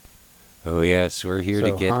Oh, yes, we're here to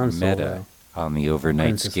So get Han meta Solo, on the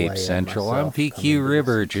Princess Overnightscape Leia, and Central. I'm myself come PQ into this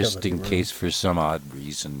River, just utility in room case for some odd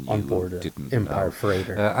reason on you board an didn't Empire know.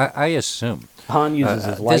 freighter. I assume. Han uses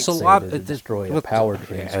his There's a lot. lightsaber to destroy a Look, power and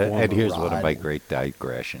transformer here's one of my rod. great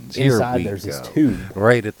digressions. Here Inside we there's his go. tube.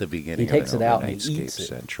 Right at the He beginning of takes an it out and he Overnightscape eats it.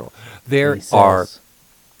 Central. And There he are says,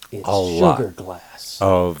 it's a lot sugar glass.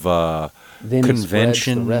 of Then he spreads the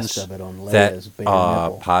conventions rest of it on that Leia's bare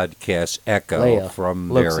nipple. podcasts echo Leia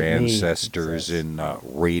from looks their at me and ancestors says, in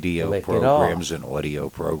radio "Lick it programs off." and audio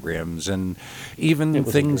programs, and even It was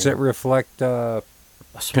a things that dream. reflect A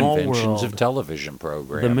small conventions world, of television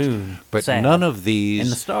programs. the moon, But sad, none of these,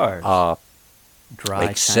 and the stars, dry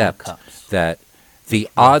except china cups. that the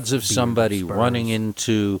with odds of beard somebody spurs running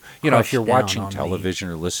into, if crushed you're down watching on me. television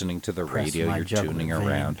or listening to the Press radio, my you're jugular tuning vein.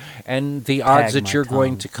 around, and the odds Tag that my you're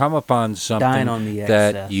going tongue. to come upon Dine something on the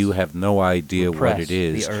that excess. you have no idea what Repress it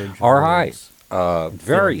is the urge of are high. words. And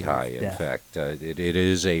fill Very you high, with in death. fact. It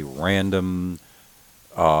is a random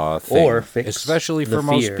thing, Or fix especially the for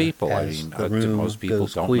most fear people. I as mean, the room most people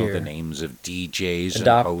goes don't know queer. the names of DJs and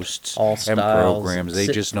Adopt hosts all and styles programs. and They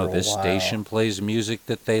sit just know for a this while. station plays music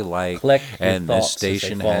that they like, Collect your and this thoughts as they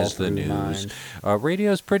station fall has the through news. mind.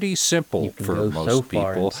 Radio is pretty simple You can for go most so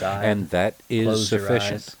far people, inside. and that is Close your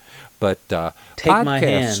sufficient. eyes. But Take my podcasts,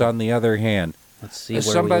 hand. on the other hand, Let's see as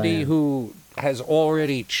where somebody we land. who has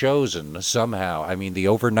already chosen somehow. I mean, the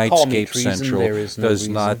Call me Overnightscape treason, Central there is no does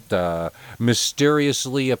reason. not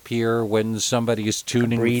mysteriously appear when somebody is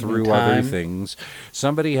tuning breed in through other time. things.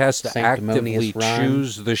 Somebody has to Sanctimonious actively rhyme.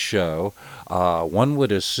 choose the show. One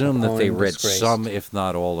would assume that they Opponent read disgraced. some, if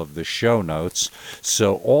not all, of the show notes.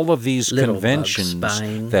 So all of these Little bug conventions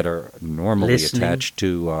spying, that are normally listening, attached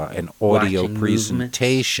to an audio watching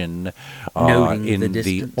presentation noting in the the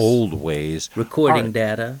distance, old ways recording aren't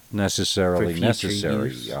data necessarily for future necessary.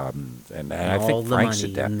 use, and and I all think the Frank's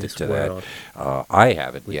money in adapted this to world that. I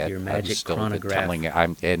haven't with yet. your I'm magic still chronograph telling you.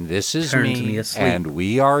 And this is turns me asleep. and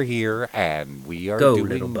we are here, and we are Go, doing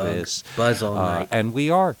little bug, this. buzz all night. And we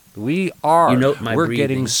are. We are. You note my We're breathing.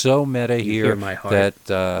 getting so meta You here hear my heart.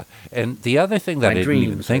 that. And the other thing that My I didn't even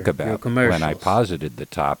dreams think are your about when I commercials. posited the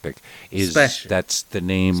topic is Special. that's the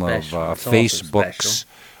name Special. of It's also Facebook's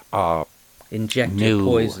Inject new your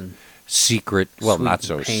poison. secret, well, Sweet not and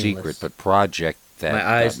so painless. secret, but project, that My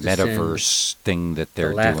eyes metaverse thing that they're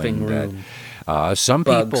The laughing doing. room. That some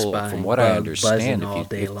Bug people, spying, from what I bug understand, buzzing all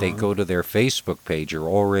day if they long. go to their Facebook page, you're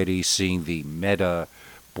already seeing the meta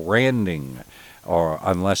branding. Or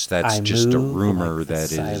unless that's I just a move rumor like the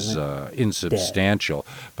that is silent insubstantial.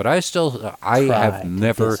 But I Try have to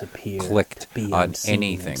never disappear, clicked to be on unseen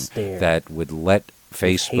anything and stare that would let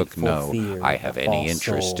Facebook hateful know fear I of have the any false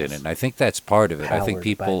interest in it. souls, And I think that's part of it. I think powered by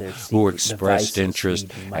people their who secret expressed devices interest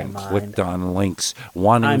feeding my and mind. clicked on links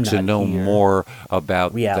wanting I'm to not know here. more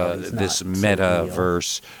about Reality's this not so real.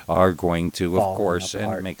 metaverse are going to, of Falling course, and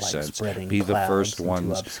apart it makes like sense, spreading be the clouds first into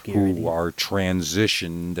ones obscurity. who are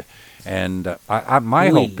transitioned. And my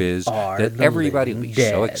We hope is are that the everybody will living be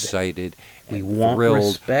so dead. excited We and want thrilled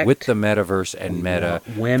respect. with the metaverse and We meta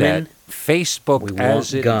want women. that Facebook, We as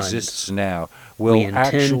want it guns. exists now, We will intend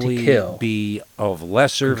to actually kill. be of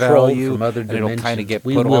lesser Controlled value, from other and it'll kind of dimensions. get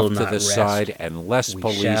We put will off to not the rest. side and less We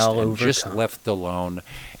policed shall and just overcome. left alone.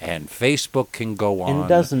 And Facebook can go And on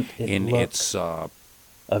doesn't it in look its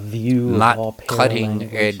a view not of all pale cutting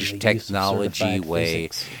language edge and the use of technology certified way,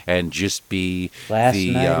 physics. and just be Last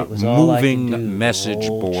the night it was all I could do moving to message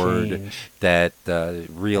roll board change that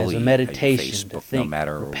really as a meditation to Facebook, no think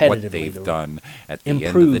matter what repetitively they've to done, at the end of the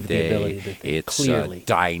improve the day, ability to think it's a clearly,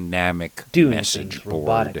 dynamic doing message things board.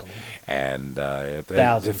 robotically. And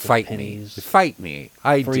Thousands of fight me, pennies, fight me,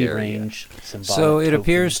 I free dare you. range, So it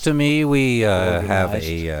appears to me we have organized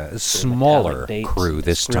a through smaller metallic dates crew that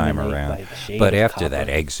this time discriminate around. by the shade But of after that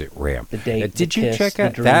copper. exit ramp, The date, did the you kiss, check the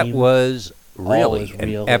out? That dream, was all really as an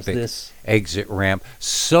real as epic this exit ramp.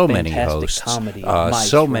 So many fantastic hosts, comedy of mice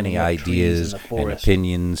so running many up trees in ideas the and forest,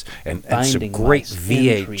 opinions, and some finding great mice in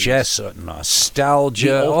VHS nostalgia,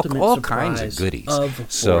 The all ultimate kinds of surprise goodies. of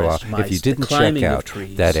So forest if you mice, the didn't check climbing of out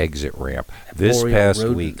trees, that exit ramp this arboreal past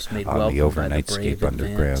rodents week made on the welcome by the Overnightscape brave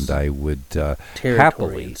Underground, advance, I would territory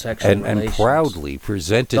happily and sexual and relations, proudly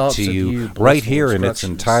present it thoughts to of you you, right blissful here in its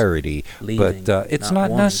instructions, entirety. leaving, But it's not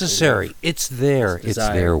not wanting to necessary. live, It's there. as It's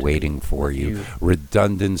desired there to be waiting for with you. you.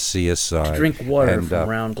 Redundancy aside. To drink water and, from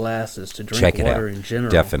round glasses, to drink check it water out. in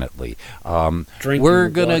general. Definitely. Drinking We're the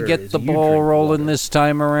gonna water get as the you ball drink rolling water, this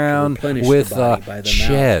time around replenish with the body by the mouth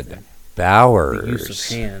Ched and the use Bowers.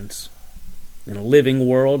 of hands. In a living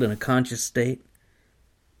world, in a conscious state,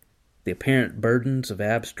 the apparent burdens of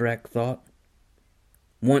abstract thought,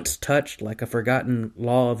 once touched like a forgotten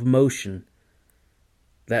law of motion,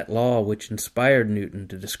 that law which inspired Newton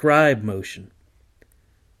to describe motion.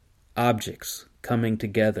 Objects coming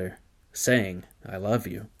together, saying, I love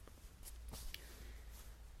you.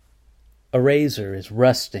 A razor is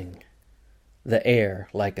rusting the air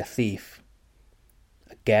like a thief.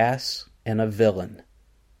 A gas and a villain,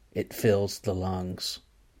 it fills the lungs.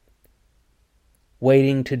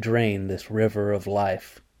 Waiting to drain this river of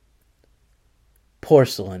life.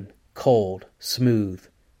 Porcelain, cold, smooth,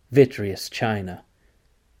 vitreous china.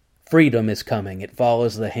 Freedom is coming, it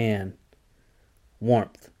follows the hand.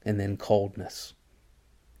 Warmth and then coldness.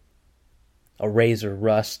 A razor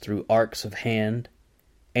rusts through arcs of hand,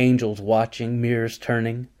 angels watching, mirrors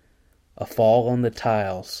turning, a fall on the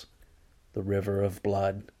tiles, the river of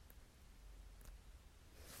blood.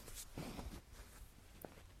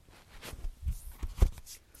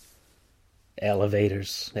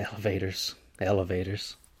 Elevators, elevators,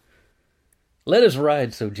 elevators. Let us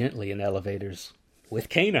ride so gently in elevators, with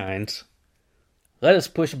canines. Let us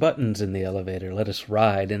push buttons in the elevator. Let us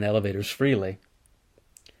ride in elevators freely.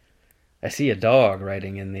 I see a dog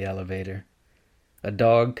riding in the elevator. A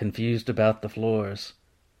dog confused about the floors,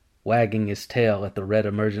 wagging his tail at the red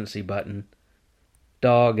emergency button.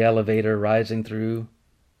 Dog elevator rising through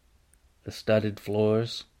the studded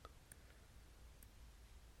floors.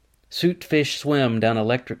 Suit fish swim down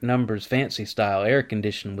electric numbers, fancy style,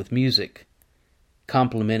 air-conditioned with music,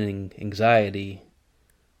 complimenting anxiety,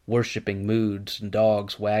 worshipping moods, and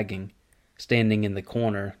dogs wagging, standing in the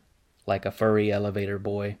corner like a furry elevator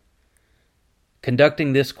boy.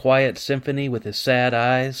 Conducting this quiet symphony with his sad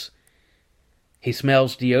eyes, he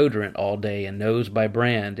smells deodorant all day and knows by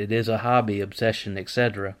brand it is a hobby, obsession,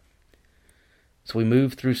 etc. So we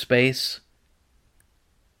move through space.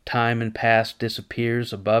 Time and past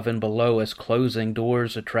disappears above and below us, closing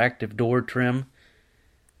doors, attractive door trim.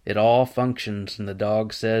 It all functions, and the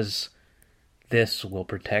dog says, this will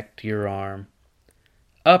protect your arm.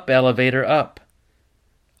 Up, elevator, up.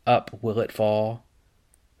 Up will it fall?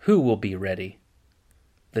 Who will be ready?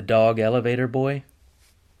 The dog elevator boy?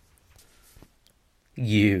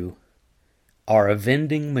 You are a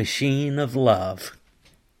vending machine of love.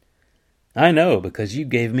 I know, because you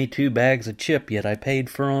gave me 2 bags of chip, yet I paid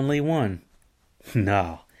for only 1.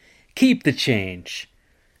 No, keep the change.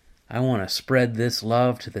 I want to spread this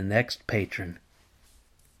love to the next patron.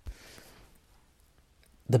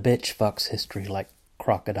 The bitch fucks history like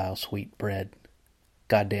crocodile sweet bread.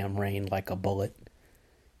 Goddamn rain like a bullet.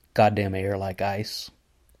 Goddamn air like ice.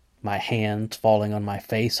 My hands falling on my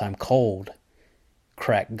face, I'm cold.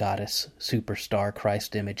 Crack goddess, superstar,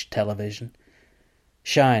 Christ image television.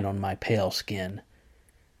 Shine on my pale skin.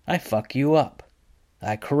 I fuck you up.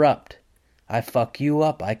 I corrupt. I fuck you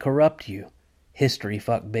up. I corrupt you. History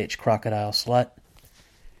fuck bitch crocodile slut.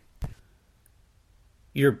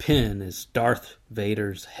 Your pen is Darth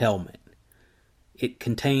Vader's helmet. It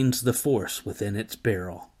contains the Force within its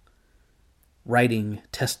barrel. Writing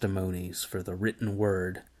testimonies for the written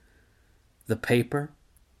word. The paper,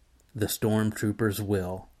 the stormtrooper's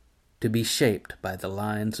will, to be shaped by the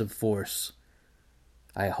lines of Force.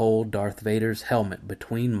 I hold Darth Vader's helmet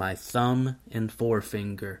between my thumb and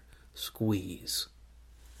forefinger. Squeeze.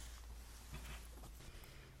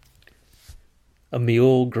 A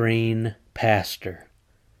mule green pasture,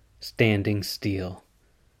 standing still.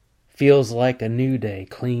 Feels like a new day,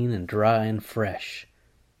 clean and dry and fresh,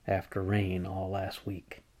 after rain all last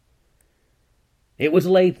week. It was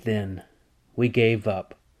late then. We gave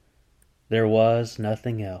up. There was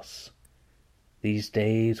nothing else. These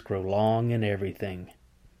days grow long in everything.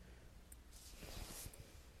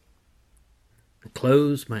 I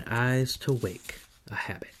close my eyes to wake, a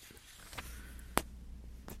habit.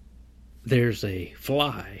 There's a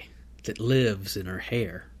fly that lives in her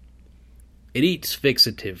hair. It eats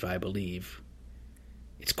fixative, I believe.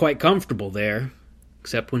 It's quite comfortable there,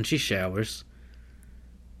 except when she showers.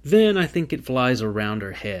 Then I think it flies around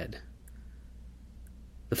her head.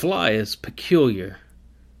 The fly is peculiar.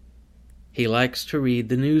 He likes to read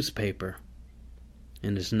the newspaper,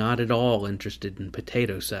 and is not at all interested in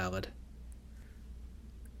potato salad.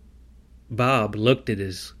 Bob looked at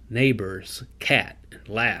his neighbor's cat and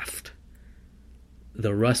laughed.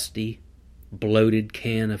 The rusty, bloated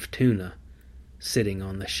can of tuna sitting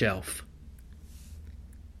on the shelf.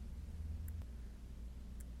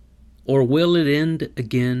 Or will it end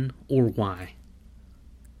again, or why?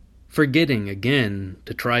 Forgetting again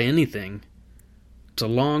to try anything. It's a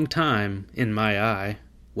long time, in my eye,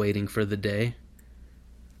 waiting for the day.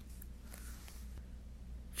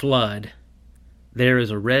 Flood. There is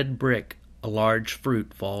a red brick, a large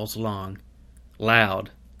fruit falls long. Loud.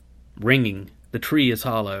 Ringing. The tree is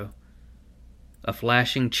hollow. A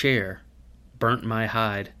flashing chair. burnt my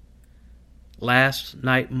hide. Last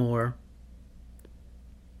nightmare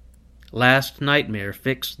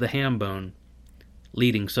fixed the ham bone,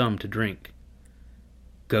 leading some to drink.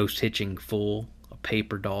 Ghost hitching full, a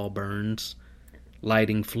paper doll burns,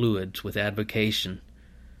 lighting fluids with advocation.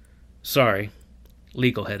 Sorry,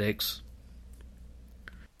 legal headaches.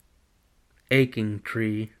 Aching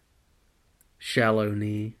tree, shallow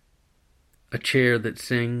knee, a chair that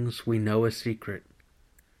sings, we know a secret.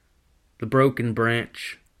 The broken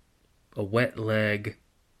branch, a wet leg,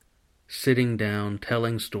 sitting down,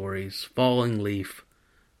 telling stories, falling leaf,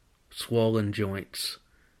 swollen joints,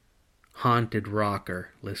 haunted rocker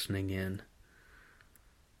listening in.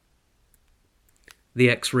 The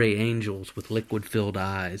X-ray angels with liquid-filled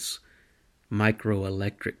eyes,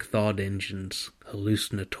 microelectric thought engines,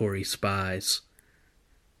 hallucinatory spies.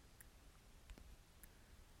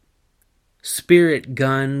 Spirit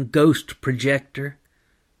gun, ghost projector,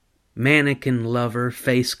 mannequin lover,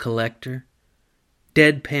 face collector.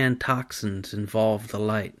 Deadpan toxins involve the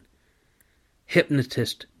light.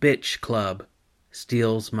 Hypnotist bitch club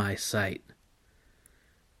steals my sight.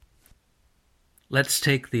 Let's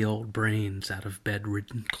take the old brains out of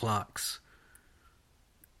bedridden clocks.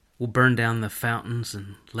 We'll burn down the fountains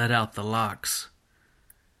and let out the locks.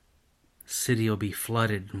 City'll be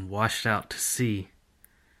flooded and washed out to sea.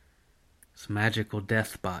 Some magical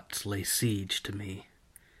death bots lay siege to me.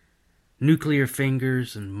 Nuclear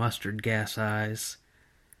fingers and mustard gas eyes.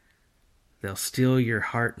 They'll steal your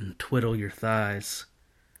heart and twiddle your thighs.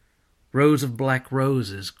 Rows of black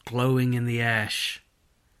roses glowing in the ash.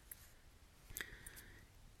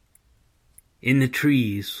 In the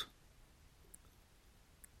trees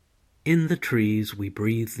we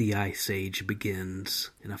breathe the ice age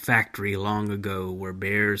begins. In a factory long ago where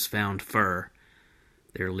bears found fur,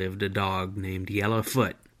 there lived a dog named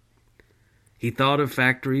Yellowfoot. He thought of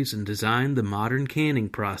factories and designed the modern canning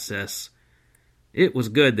process. It was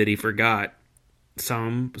good that he forgot.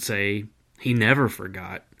 Some say he never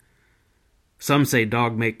forgot. Some say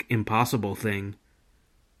dog make impossible thing.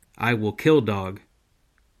 I will kill dog.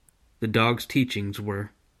 The dog's teachings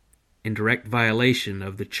were in direct violation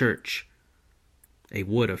of the church. A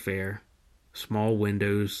wood affair. Small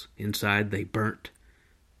windows, inside they burnt.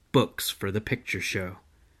 Books for the picture show.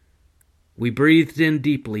 We breathed in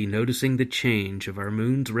deeply, noticing the change of our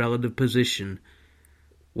moon's relative position.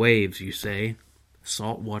 Waves, you say,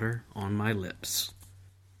 salt water on my lips.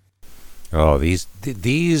 Oh,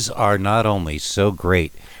 these are not only so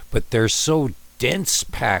great, but they're so dense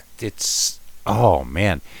packed. It's, oh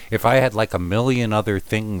man, if I had like a million other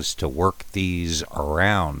things to work these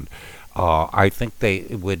around, I think they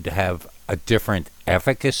would have a different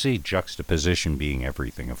efficacy, juxtaposition being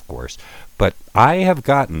everything, of course. But I have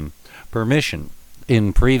gotten permission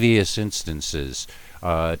in previous instances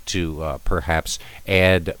to perhaps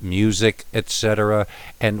add music, etc.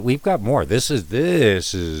 And we've got more.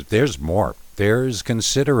 There's more. There's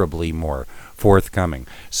considerably more forthcoming.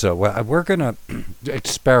 So we're going to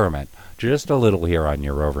experiment just a little here on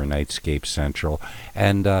your Overnightscape Central.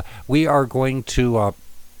 And we are going to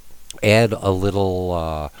add a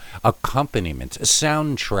little accompaniment,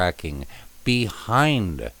 soundtracking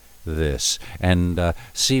behind this, and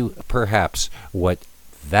see perhaps what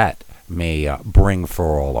that may bring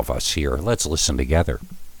for all of us here. Let's listen together.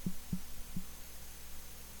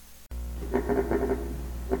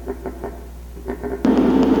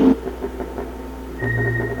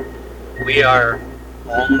 We are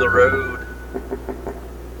on the road,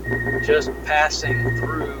 just passing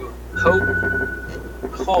through Hope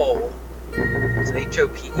Hull. It's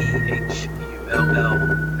Hopehull,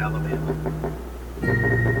 Alabama.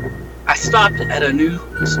 I stopped at a new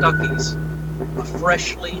Stuckey's, a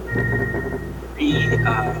freshly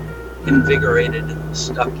reinvigorated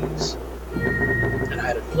Stuckey's, and I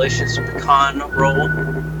had a delicious pecan roll.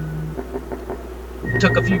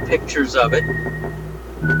 Took a few pictures of it.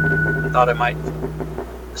 I thought I might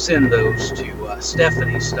send those to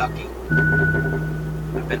Stephanie Stuckey.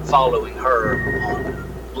 I've been following her on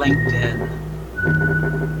LinkedIn.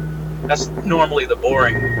 That's normally the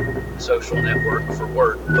boring social network for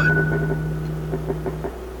work, but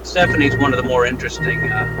Stephanie's one of the more interesting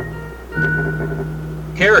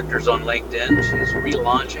characters on LinkedIn. She's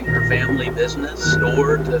relaunching her family business,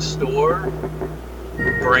 store to store,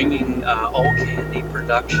 bringing all candy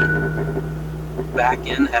production back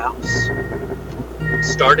in-house,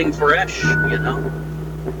 starting fresh,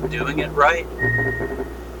 doing it right.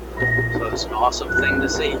 So it's an awesome thing to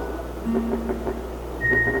see.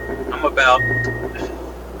 I'm about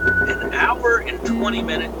an hour and 20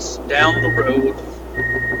 minutes down the road.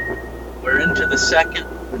 We're into the second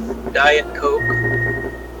Diet Coke.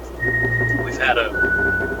 We We've had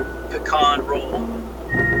a pecan roll,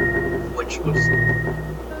 which was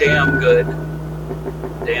damn good,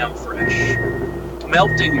 damn fresh.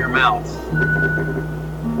 Melt in your mouth.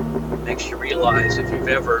 Makes you realize if you've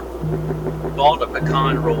ever bought a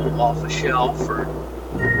pecan roll off a shelf or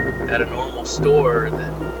at a normal store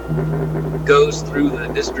that goes through the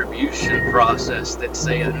distribution process that,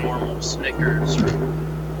 say, a normal Snickers or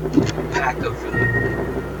pack of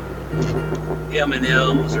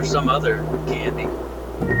M&Ms or some other candy.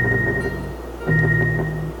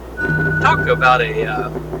 Talk about a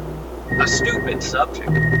stupid subject.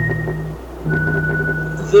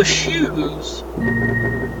 The shoes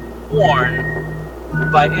worn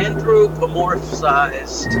by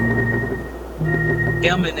anthropomorphized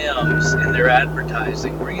M&Ms in their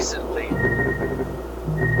advertising recently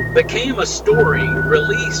became a story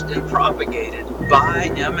released and propagated by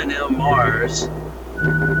M&M Mars,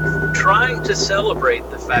 trying to celebrate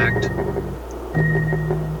the fact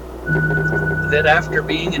that after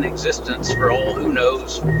being in existence for who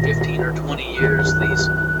knows, 15 or 20 years,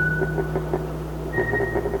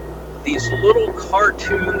 these little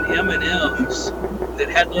cartoon M&Ms that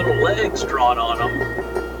had little legs drawn on them,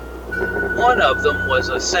 one of them was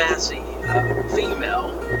a sassy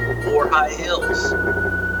female, wore high heels,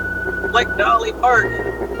 like Dolly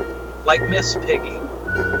Parton, like Miss Piggy,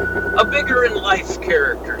 a bigger in life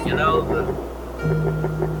character, you know,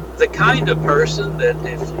 the kind of person that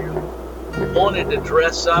if you wanted to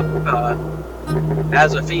dress up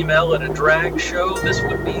as a female at a drag show, this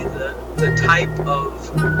would be the type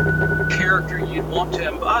of character you'd want to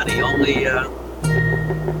embody, only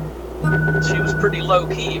she was pretty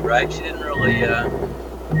low-key, right? She didn't really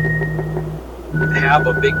have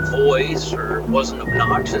a big voice or wasn't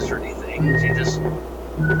obnoxious or anything. She just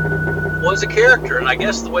was a character, and I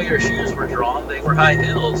guess the way her shoes were drawn, they were high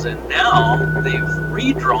heels, and now they've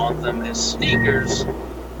redrawn them as sneakers,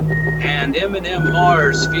 and M&M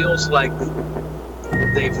Mars feels like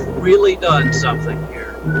they've really done something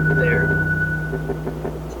here.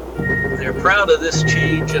 They're proud of this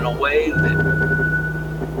change in a way that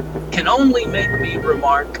can only make me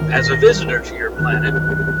remark, as a visitor to your planet,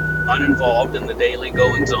 uninvolved in the daily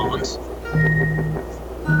goings-ons,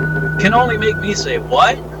 can only make me say,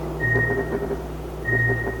 what?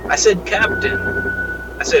 I said, Captain.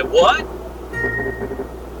 I said, what?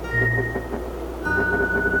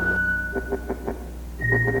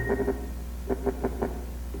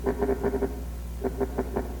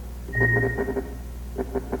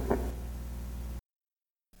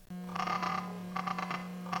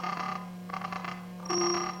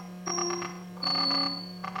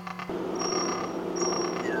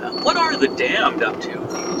 What are the damned up to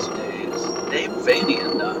these days? Dave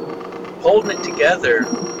Vanian holding it together.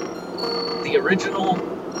 The original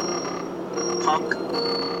punk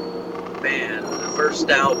band, the first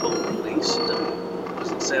album released,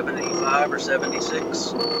 was it 75 or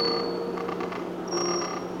 76?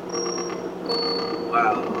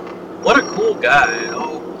 Wow. What a cool guy.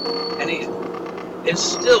 Oh, and he is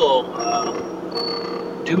still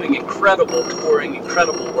doing incredible touring,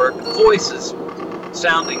 incredible work. Voices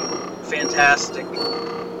sounding fantastic.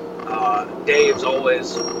 Dave's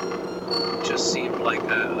always just seemed like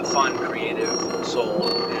a fun, creative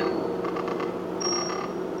soul, and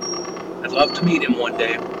I'd love to meet him one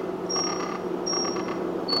day.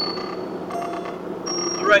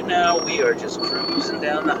 But right now, we are just cruising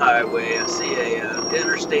down the highway. I see a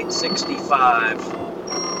Interstate 65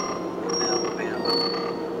 in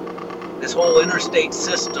Alabama. This whole interstate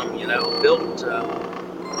system, you know, built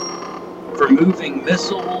for moving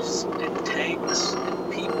missiles and tanks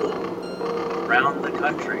and people around the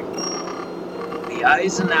country. The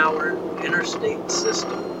Eisenhower Interstate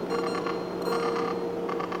System.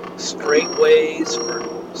 Straightways for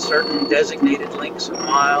certain designated lengths of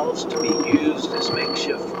miles to be used as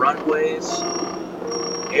makeshift runways.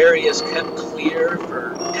 Areas kept clear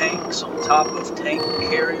for tanks on top of tank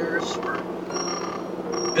carriers,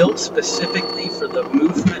 built specifically for the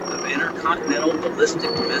movement of intercontinental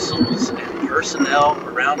ballistic missiles and personnel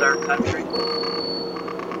around our country.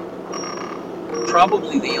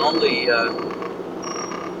 Probably the only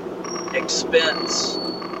expense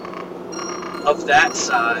of that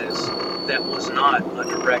size that was not a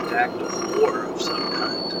direct act of war of some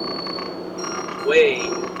kind. Way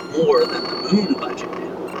more than the moon budget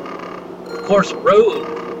did. Of course, a road,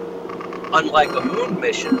 unlike a moon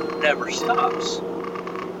mission, never stops.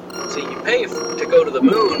 So you pay to go to the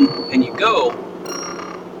moon, and you go.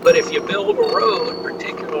 But if you build a road,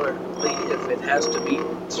 particularly if it has to meet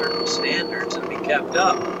certain standards and be kept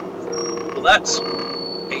up, well, that's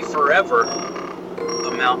a forever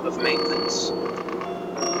amount of maintenance.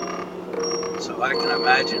 I can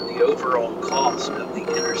imagine the overall cost of the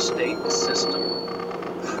interstate system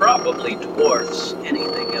probably dwarfs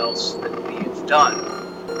anything else that we've done.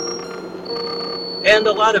 And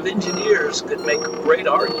a lot of engineers could make great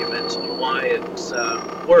arguments on why it's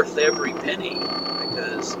worth every penny,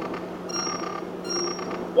 because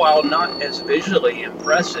while not as visually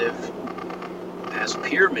impressive as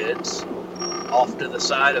pyramids off to the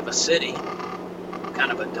side of a city,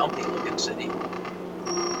 kind of a dumpy looking city,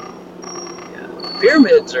 yeah, the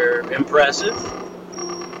pyramids are impressive,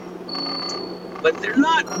 but they're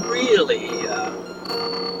not really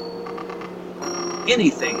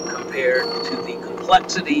anything compared to the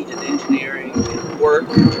complexity and engineering and work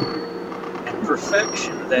and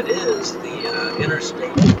perfection that is the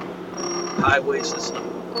interstate highway system.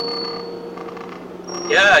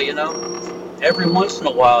 Yeah, you know, every once in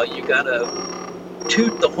a while you gotta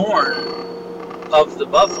toot the horn of the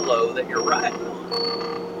buffalo that you're riding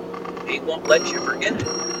on. He won't let you forget it.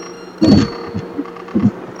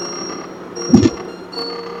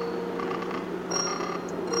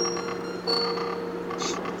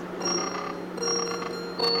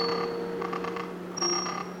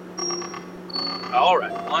 All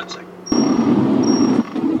right, 1 second.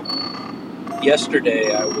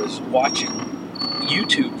 Yesterday I was watching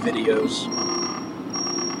YouTube videos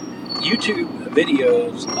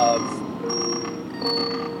of,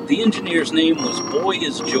 the engineer's name was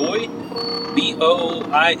Boisjoy,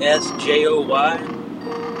 Boisjoy,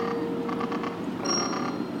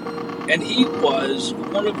 and he was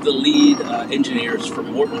one of the lead engineers for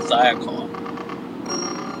Morton Thiokol.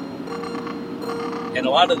 And a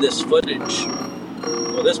lot of this footage,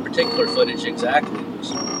 well, this particular footage exactly,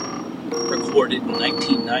 was recorded in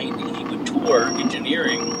 1990. He would tour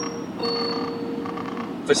engineering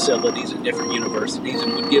facilities at different universities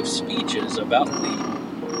and would give speeches about the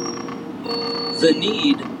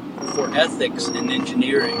need for ethics in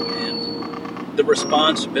engineering and the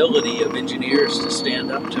responsibility of engineers to stand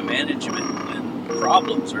up to management when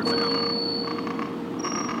problems are found.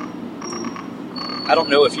 I don't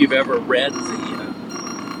know if you've ever read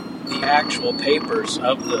the actual papers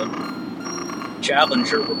of the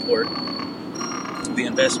Challenger report, the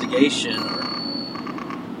investigation,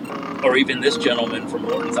 or even this gentleman from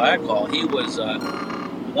Morton Thiokol. He was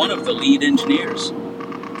one of the lead engineers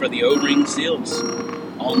for the O-ring seals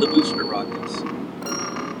on the booster rockets.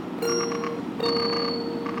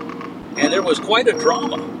 And there was quite a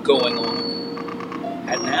drama going on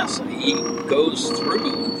at NASA. He goes through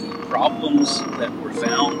the problems that were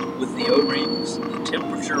found with the O-rings, the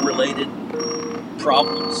temperature-related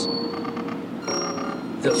problems,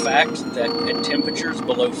 the fact that at temperatures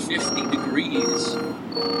below 50 degrees,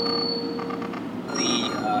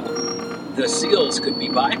 the seals could be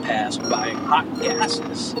bypassed by hot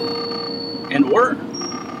gases, and were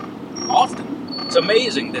often. It's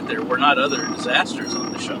amazing that there were not other disasters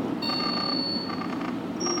on the shuttle.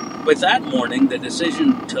 But that morning, the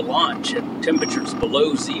decision to launch at temperatures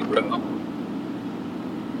below zero, well,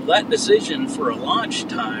 that decision for a launch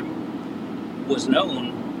time was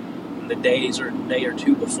known in the day or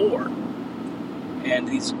two before. And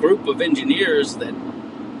this group of engineers that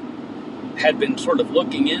had been sort of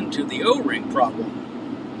looking into the O-ring problem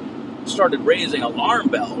started raising alarm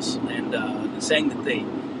bells and saying that they,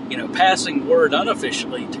 passing word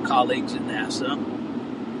unofficially to colleagues at NASA,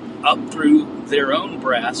 up through their own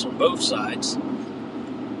brass on both sides,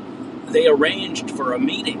 they arranged for a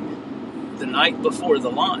meeting the night before the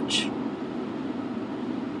launch.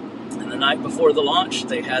 And the night before the launch,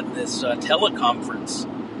 they had this teleconference.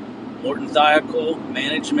 Morton Thiokol,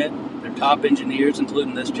 management, their top engineers,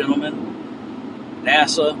 including this gentleman,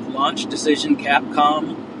 NASA, Launch Decision,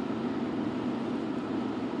 Capcom,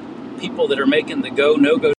 people that are making the go,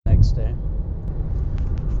 no-go next day.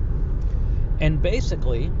 And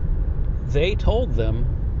basically, they told them,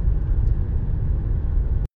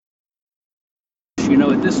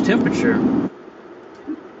 at this temperature,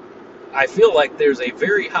 I feel like there's a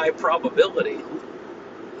very high probability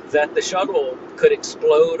that the shuttle could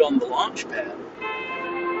explode on the launch pad.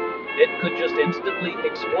 It could just instantly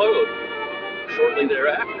explode shortly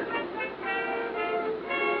thereafter.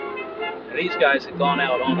 And these guys had gone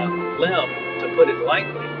out on a limb, to put it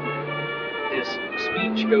lightly. His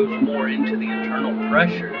speech goes more into the internal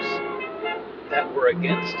pressures that were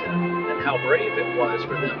against him and how brave it was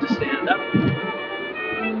for them to stand up.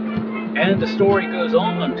 And the story goes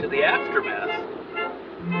on to the aftermath.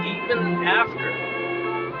 Even after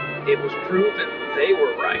it was proven they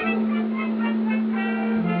were right,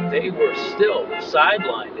 they were still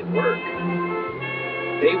sidelined at work.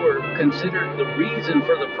 They were considered the reason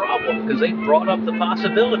for the problem because they brought up the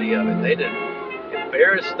possibility of it. They didn't.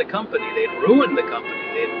 embarrassed the company. They'd ruined the company.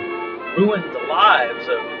 They'd ruined the lives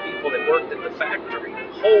of the people that worked at the factory.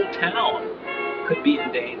 The whole town could be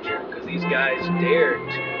in danger because these guys dared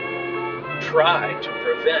to try to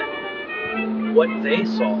prevent what they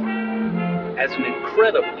saw as an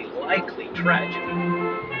incredibly likely tragedy.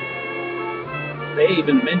 They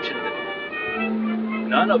even mentioned that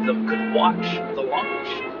none of them could watch the launch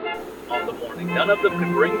on the morning. None of them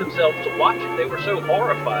could bring themselves to watch it. They were so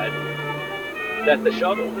horrified that the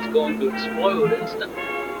shuttle was going to explode instantly.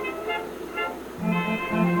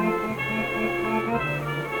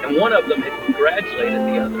 And one of them had congratulated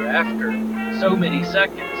the other after so many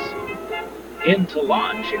seconds into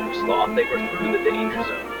launch. It was thought they were through the danger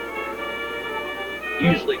zone.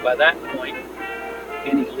 Usually by that point,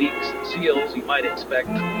 any leaks and seals you might expect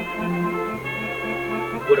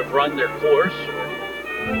would have run their course, or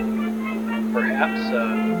perhaps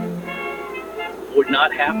would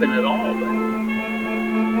not happen at all.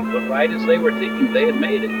 But right as they were thinking they had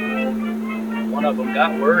made it, one of them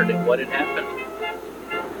got word at what had happened.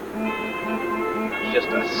 It was just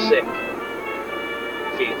a sick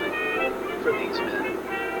feeling for these men.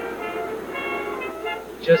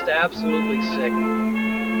 Just absolutely sick.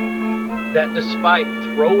 That despite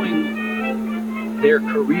throwing their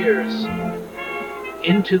careers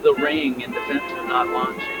into the ring in defense of not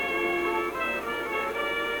launching,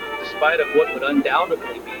 despite of what would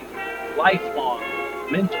undoubtedly be lifelong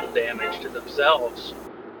mental damage to themselves,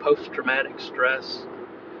 post-traumatic stress,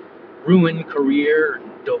 ruined career,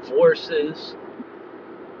 divorces.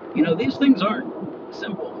 You know, these things aren't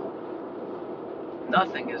simple.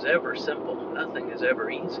 Nothing is ever simple. Nothing is ever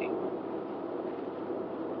easy.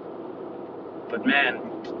 But man,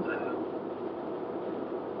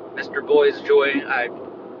 Mr. Boys Joy, I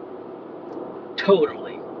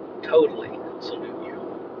totally salute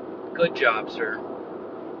you. Good job, sir.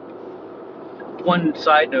 One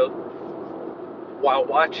side note, while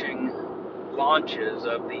watching launches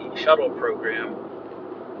of the shuttle program,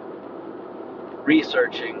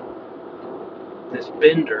 researching this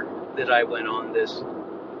bender that I went on, this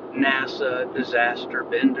NASA disaster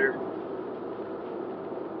bender,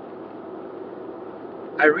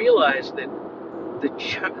 I realized that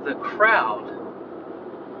the crowd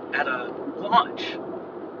at a launch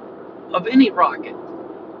of any rocket,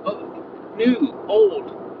 new,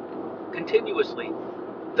 old, continuously,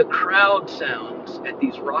 the crowd sounds at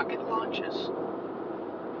these rocket launches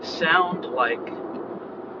sound like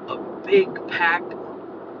a big pack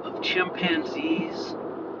of chimpanzees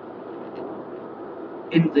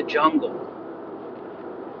in the jungle,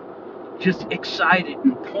 just excited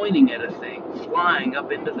and pointing at a thing, flying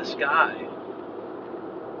up into the sky.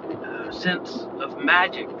 A sense of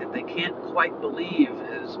magic that they can't quite believe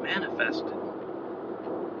has manifested.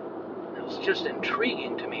 It was just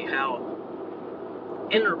intriguing to me how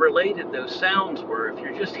interrelated those sounds were. If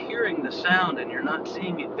you're just hearing the sound and you're not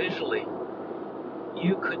seeing it visually,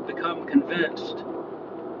 you could become convinced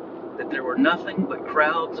that there were nothing but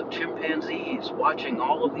crowds of chimpanzees watching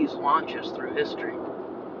all of these launches through history.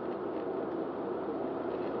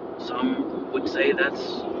 Some would say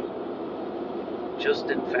that's just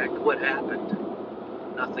in fact what happened.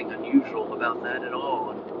 Nothing unusual about that at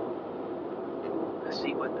all. And I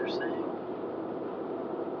see what they're saying.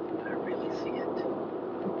 I really see it.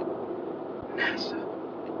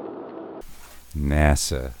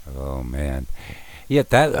 NASA. Oh man. Yeah,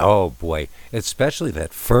 that, oh boy, especially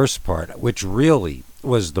that first part, which really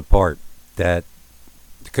was the part that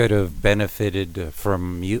could have benefited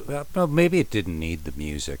from well, maybe it didn't need the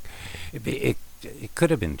music. It could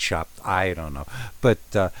have been chopped. I don't know. But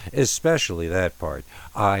especially that part,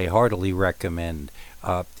 I heartily recommend,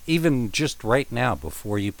 even just right now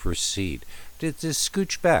before you proceed, to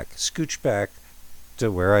scooch back to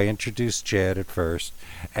where I introduced Chad at first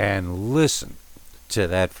and listen to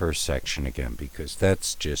that first section again, because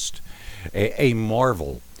that's just a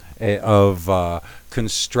marvel of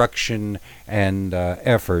construction and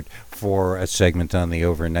effort for a segment on the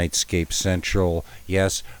Overnightscape Central,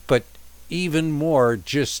 yes, but even more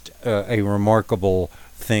just a remarkable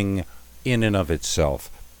thing in and of itself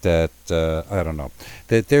that, I don't know,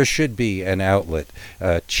 that there should be an outlet.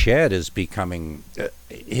 Chad is becoming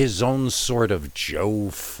his own sort of Joe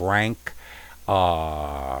Frank,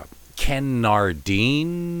 Ken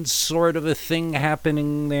Nardine sort of a thing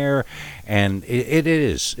happening there, and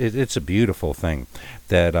it's a beautiful thing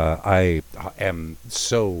that I am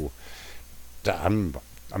so I'm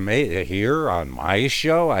here on my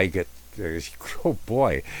show. I get, oh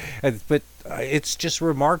boy, but it's just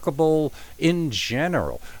remarkable in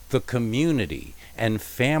general, the community and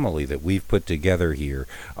family that we've put together here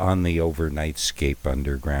on the Overnightscape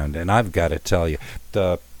Underground. And I've got to tell you,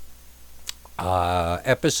 the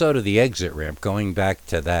episode of the exit ramp, going back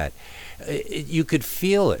to that, you could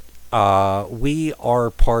feel it. We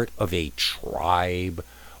are part of a tribe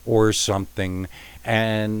or something,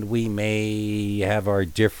 and we may have our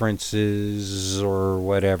differences or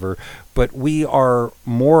whatever, but we are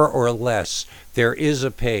more or less, there is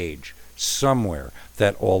a page somewhere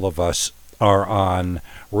that all of us are on,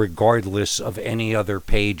 regardless of any other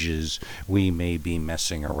pages we may be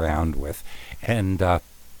messing around with. And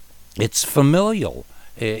it's familial.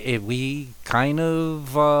 We kind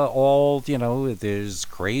of all, there's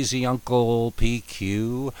crazy Uncle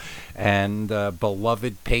PQ and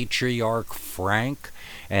beloved patriarch Frank,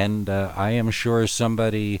 and I am sure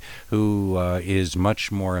somebody who is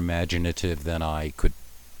much more imaginative than I could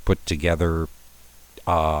put together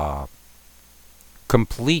a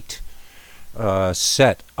complete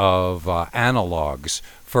set of analogs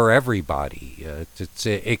for everybody.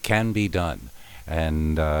 It can be done.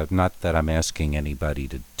 And not that I'm asking anybody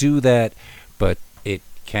to do that, but it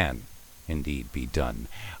can indeed be done.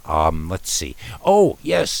 Let's see. Oh,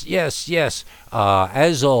 yes.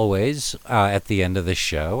 As always, at the end of the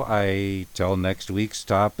show, I tell next week's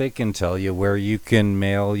topic and tell you where you can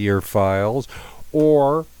mail your files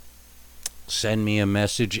or send me a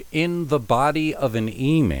message in the body of an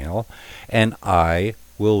email, and I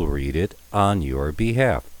will read it on your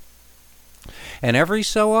behalf. And every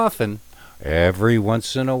so often, every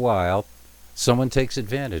once in a while, someone takes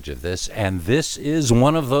advantage of this, and this is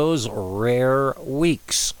one of those rare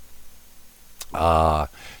weeks.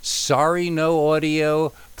 Sorry, no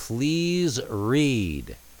audio. Please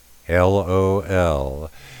read.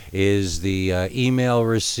 LOL is the email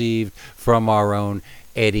received from our own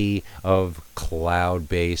Eddie of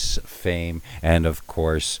Cloudbase fame, and of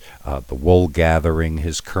course, the Wool Gathering,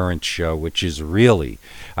 his current show, which is really,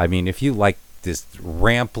 I mean, if you like this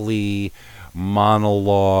ramply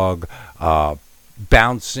monologue,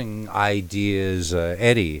 bouncing ideas,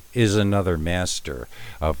 Eddie is another master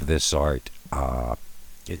of this art.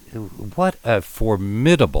 What a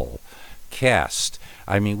formidable cast.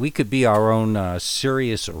 I mean, we could be our own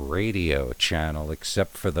Sirius radio channel,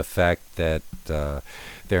 except for the fact that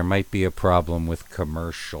there might be a problem with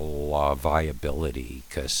commercial viability,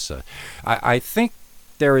 because I think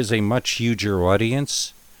there is a much huger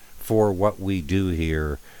audience for what we do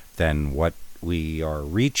here than what we are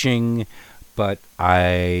reaching, but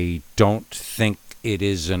I don't think it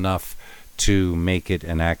is enough to make it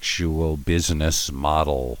an actual business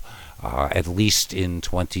model, at least in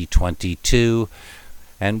 2022,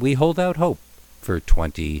 and we hold out hope for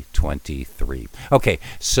 2023. Okay,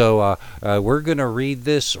 so we're going to read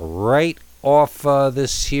this right off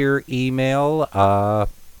this here email.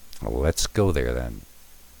 Let's go there then.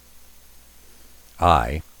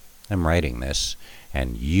 I am writing this,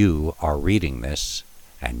 and you are reading this,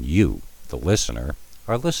 and you, the listener,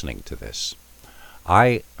 are listening to this.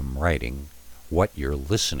 I am writing what you're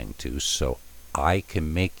listening to so I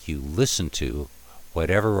can make you listen to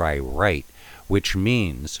whatever I write, which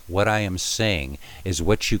means what I am saying is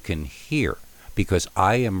what you can hear, because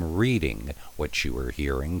I am reading what you are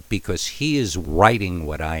hearing, because he is writing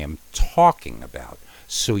what I am talking about.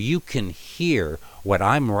 So you can hear what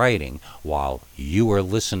I'm writing while you are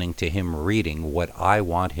listening to him reading what I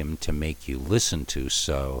want him to make you listen to.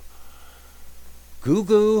 So, goo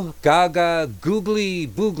goo, gaga, googly,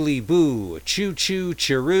 boogly, boo, choo choo,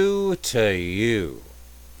 chiroo to you.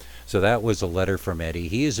 So that was a letter from Eddie.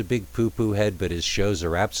 He is a big poo-poo head, but his shows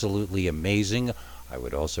are absolutely amazing. I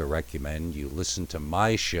would also recommend you listen to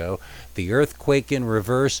my show, The Earthquake in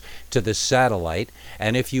Reverse, to the Satellite.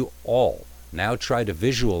 And if you all now try to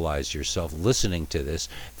visualize yourself listening to this,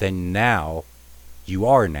 then now, you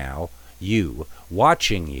are now, you,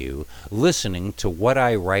 watching you, listening to what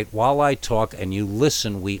I write while I talk, and you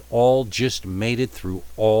listen, we all just made it through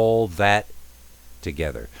all that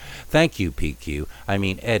together. Thank you, PQ. I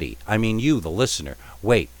mean, Eddie. I mean, you, the listener.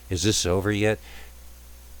 Wait, is this over yet?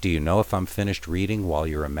 Do you know if I'm finished reading while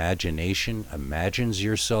your imagination imagines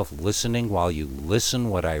yourself listening while you listen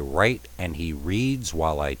what I write and he reads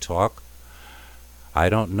while I talk? I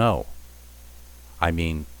don't know. I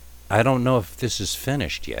mean, I don't know if this is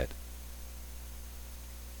finished yet.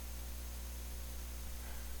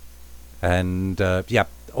 And, yeah,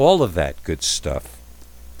 all of that good stuff.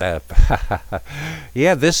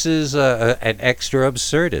 Yeah, this is an extra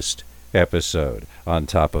absurdist episode on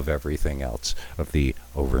top of everything else of the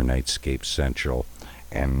Overnightscape Central.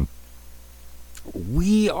 And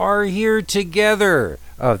we are here together.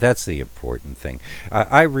 Oh, that's the important thing.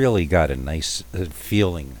 I really got a nice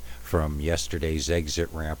feeling from yesterday's exit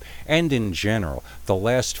ramp, and in general, the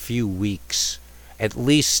last few weeks, at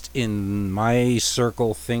least in my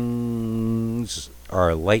circle, things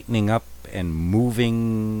are lightening up and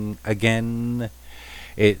moving again.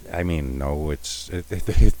 This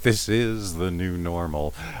is the new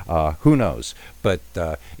normal. Who knows? But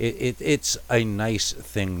it's a nice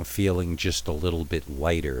thing feeling just a little bit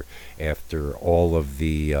lighter after all of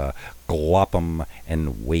the glopum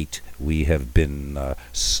and weight we have been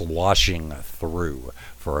sloshing through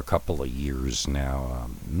for a couple of years now.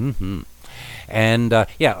 And,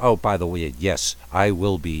 by the way, yes, I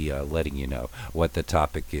will be letting you know what the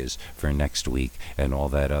topic is for next week and all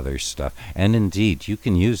that other stuff. And indeed, you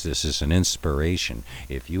can use this as an inspiration.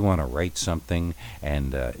 If you want to write something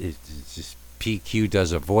and PQ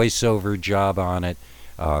does a voiceover job on it,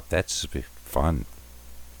 that's fun.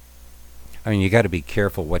 I mean, you got to be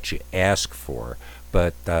careful what you ask for,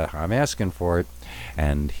 but I'm asking for it,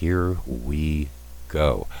 and here we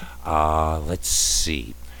go. Let's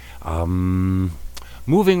see.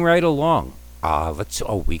 Moving right along.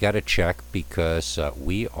 We got to check because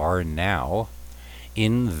we are now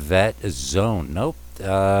in that zone. Nope.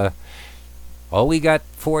 All we got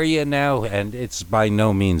for you now, and it's by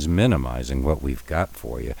no means minimizing what we've got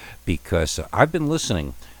for you, because I've been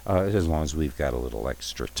listening, as long as we've got a little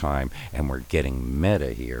extra time and we're getting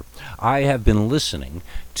meta here, I have been listening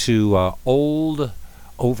to old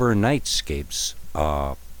overnightscapes.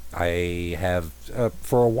 I have,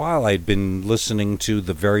 for a while, I'd been listening to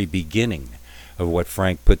the very beginning of what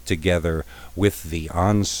Frank put together with the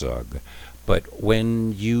Onsug. But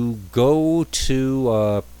when you go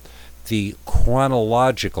to the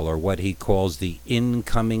chronological, or what he calls the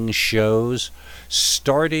incoming shows,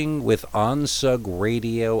 starting with Onsug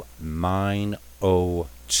Radio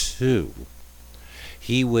 902,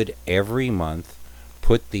 he would every month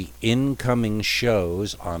put the incoming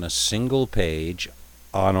shows on a single page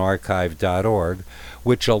on archive.org,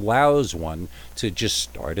 which allows one to just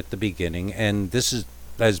start at the beginning. And this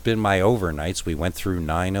has been my overnights. We went through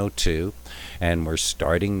 902 and we're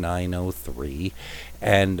starting 903.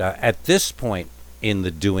 And at this point in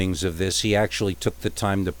the doings of this, he actually took the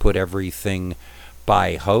time to put everything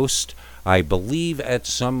by host. I believe at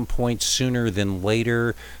some point sooner than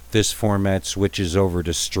later, this format switches over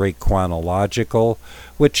to straight chronological,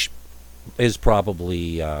 which is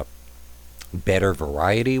probably better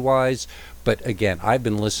variety-wise. But again, I've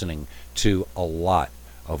been listening to a lot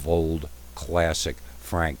of old classic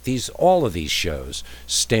Frank. All of these shows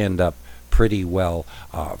stand up pretty well.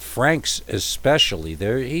 Frank's especially,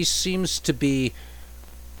 he seems to be,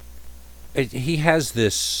 he has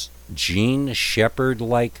this Gene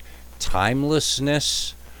Shepherd-like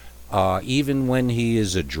timelessness, even when he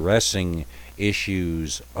is addressing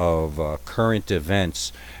issues of current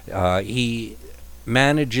events. He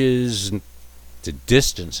manages to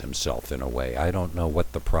distance himself in a way. I don't know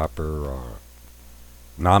what the proper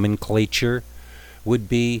nomenclature would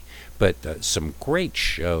be, but some great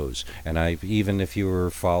shows. And even if you were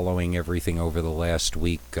following everything over the last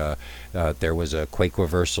week, there was a Quake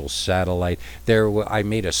Reversal Satellite. I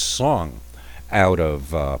made a song out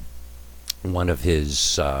of one of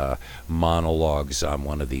his monologues on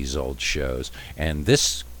one of these old shows, and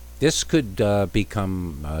this could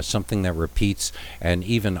become something that repeats, and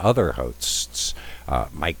even other hosts.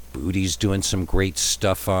 Mike Booty's doing some great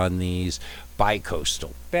stuff on these.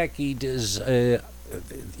 Bicoastal Becky does,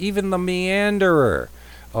 even the Meanderer.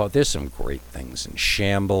 Oh, there's some great things. And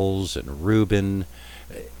Shambles and Reuben.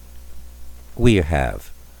 We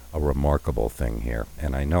have a remarkable thing here.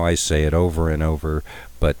 And I know I say it over and over,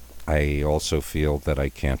 but I also feel that I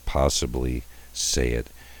can't possibly say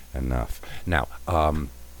it enough. Now,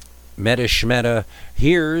 Meta Schmeta,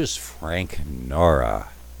 here's Frank Nora.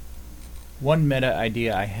 One meta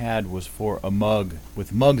idea I had was for a mug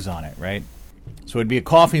with mugs on it, right? So it'd be a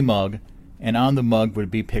coffee mug, and on the mug would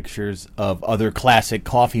be pictures of other classic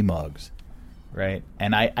coffee mugs, right?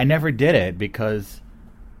 And I never did it because,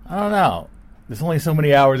 I don't know, there's only so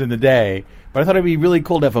many hours in the day, but I thought it'd be really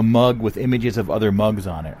cool to have a mug with images of other mugs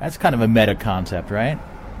on it. That's kind of a meta concept, right?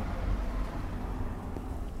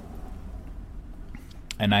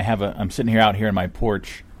 And I'm sitting out here on my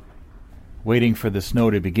porch waiting for the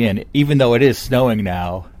snow to begin. Even though it is snowing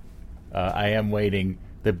now, I am waiting.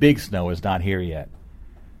 The big snow is not here yet.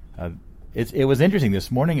 It was interesting.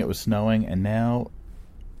 This morning it was snowing, and now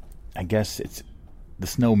I guess the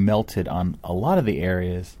snow melted on a lot of the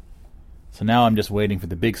areas. So now I'm just waiting for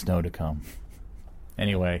the big snow to come.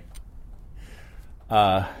 Anyway,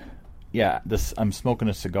 I'm smoking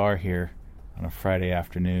a cigar here on a Friday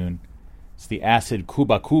afternoon. It's the Acid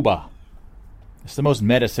Cuba Cuba. It's the most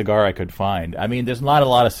meta cigar I could find. I mean, there's not a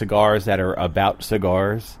lot of cigars that are about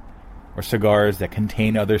cigars, or cigars that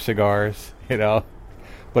contain other cigars, you know.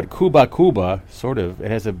 But Cuba Cuba, sort of, it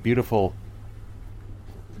has a beautiful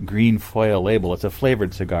green foil label. It's a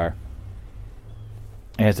flavored cigar.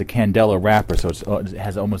 It has a Candela wrapper, so it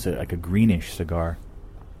has almost like a greenish cigar.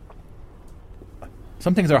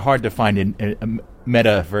 Some things are hard to find in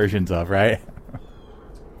meta versions of, right?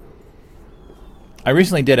 I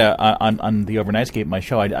recently did on the Overnightscape, my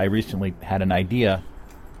show. I recently had an idea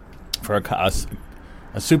for a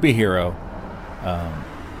superhero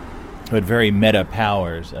who had very meta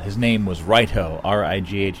powers. His name was Righto,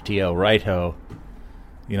 Righto, Righto.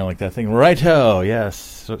 You know, like that thing, Righto. Yes,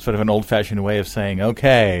 sort of an old-fashioned way of saying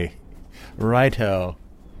okay, Righto.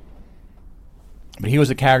 But he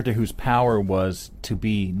was a character whose power was to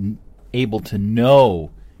be able to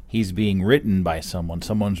know he's being written by someone.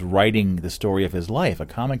 Someone's writing the story of his life, a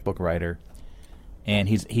comic book writer. And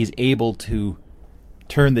he's able to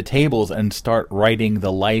turn the tables and start writing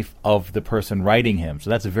the life of the person writing him. So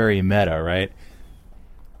that's very meta, right?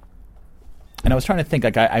 And I was trying to think,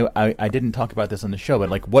 like, I didn't talk about this on the show,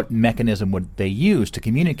 but like, what mechanism would they use to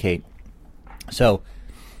communicate? So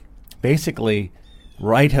basically,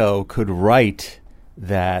 Righto could write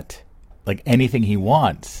that, like, anything he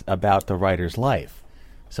wants about the writer's life.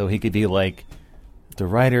 So he could be like, the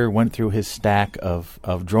writer went through his stack of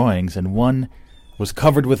drawings, and one was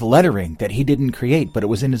covered with lettering that he didn't create, but it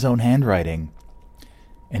was in his own handwriting.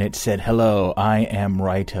 And it said, "Hello, I am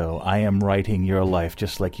Righto. I am writing your life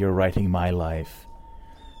just like you're writing my life."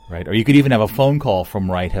 Right? Or you could even have a phone call from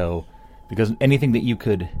Righto, because anything that you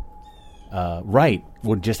could write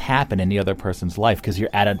would just happen in the other person's life, because you're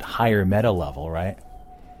at a higher meta level, right?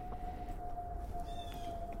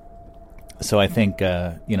 So I think,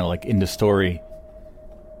 like in the story,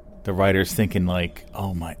 the writer's thinking like,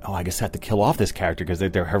 I guess I have to kill off this character because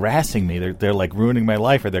they're harassing me. They're like ruining my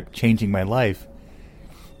life, or they're changing my life.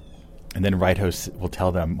 And then Righto will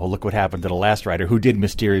tell them, well, look what happened to the last writer who did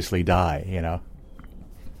mysteriously die, you know.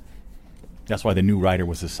 That's why the new writer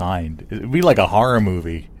was assigned. It would be like a horror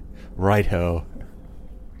movie. Righto.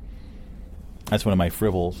 That's one of my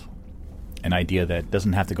frivels. An idea that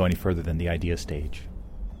doesn't have to go any further than the idea stage.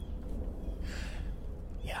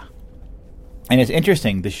 And it's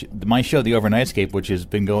interesting, my show, The Overnightscape, which has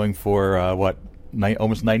been going for,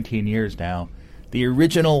 almost 19 years now, the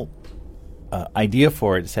original idea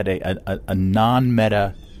for it said a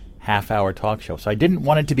non-meta half-hour talk show. So I didn't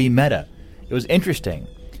want it to be meta. It was interesting.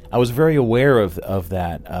 I was very aware of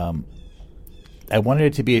that. I wanted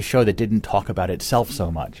it to be a show that didn't talk about itself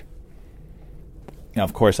so much. Now,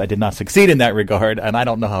 of course, I did not succeed in that regard, and I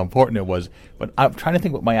don't know how important it was. But I'm trying to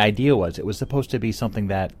think what my idea was. It was supposed to be something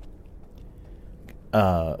that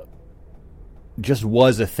just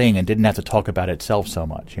was a thing and didn't have to talk about itself so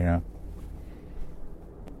much, you know?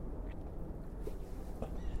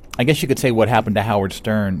 I guess you could say what happened to Howard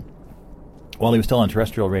Stern while he was still on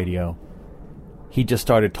terrestrial radio. He just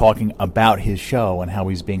started talking about his show and how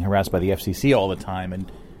he's being harassed by the FCC all the time and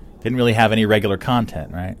didn't really have any regular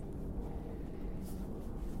content, right?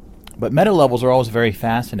 But meta levels are always very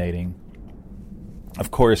fascinating.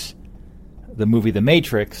 Of course, the movie The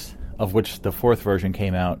Matrix, of which the fourth version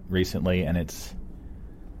came out recently, and it's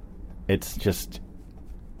just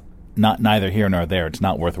neither here nor there. It's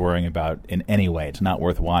not worth worrying about in any way. It's not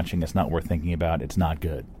worth watching. It's not worth thinking about. It's not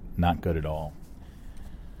good. Not good at all.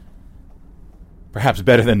 Perhaps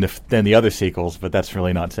better than the other sequels, but that's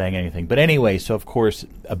really not saying anything. But anyway, so of course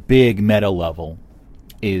a big meta level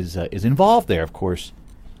is involved there. Of course,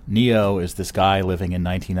 Neo is this guy living in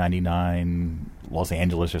 1999 Los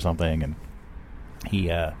Angeles or something, and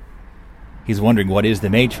he's wondering what is the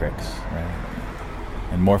Matrix, right?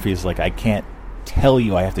 And Morpheus is like, I can't tell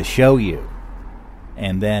you, I have to show you.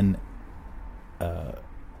 And then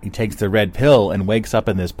he takes the red pill and wakes up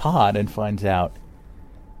in this pod and finds out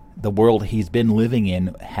the world he's been living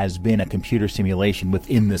in has been a computer simulation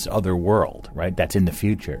within this other world, right? That's in the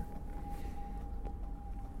future.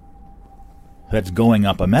 That's going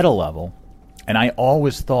up a meta level. And I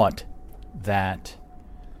always thought that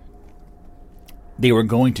they were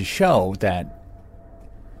going to show that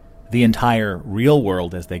the entire real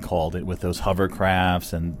world, as they called it, with those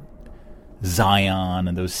hovercrafts and Zion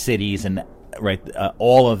and those cities and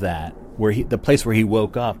all of that, the place where he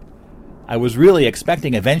woke up, I was really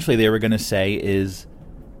expecting eventually they were going to say is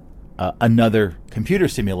another computer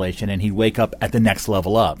simulation, and he'd wake up at the next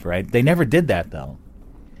level up, right? They never did that, though.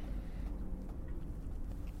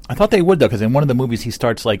 I thought they would, though, because in one of the movies he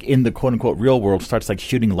starts, like, in the quote-unquote real world, starts, like,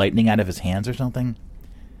 shooting lightning out of his hands or something.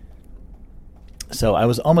 So I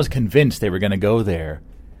was almost convinced they were going to go there,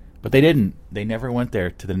 But they didn't. They never went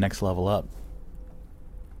there to the next level up.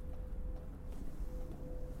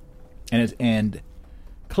 And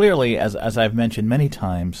clearly, as I've mentioned many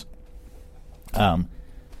times,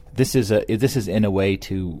 this is in a way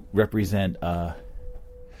to represent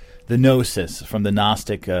the Gnosis from the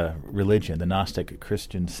Gnostic religion, the Gnostic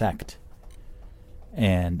Christian sect.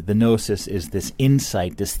 And the Gnosis is this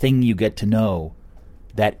insight, this thing you get to know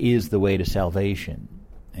that is the way to salvation.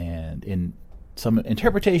 And in some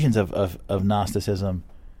interpretations of Gnosticism,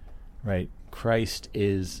 right, Christ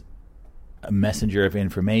is a messenger of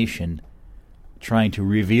information trying to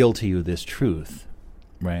reveal to you this truth,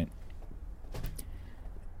 right?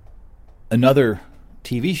 Another a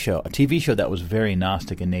TV show that was very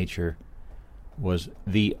Gnostic in nature was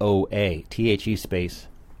The OA, THE space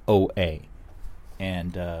OA.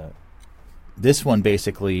 And this one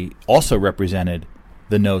basically also represented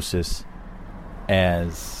the Gnosis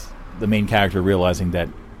as the main character realizing that,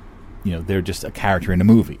 they're just a character in a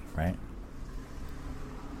movie, right?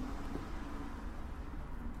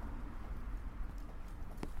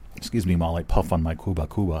 Excuse me while I puff on my Cuba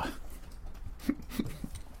Cuba.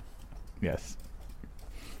 Yes.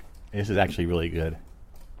 This is actually really good.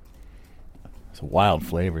 It's wild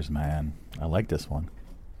flavors, man. I like this one.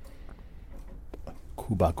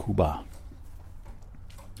 Cuba Cuba.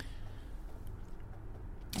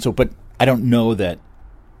 So, but I don't know that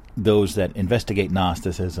those that investigate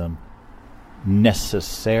Gnosticism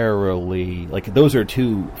necessarily, like, those are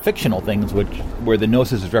two fictional things where the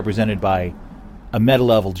Gnosis is represented by a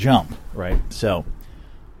meta-level jump, right? So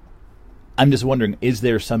I'm just wondering, is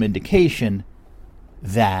there some indication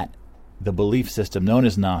that the belief system known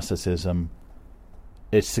as Gnosticism,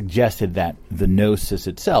 it suggested that the Gnosis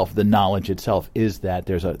itself, the knowledge itself, is that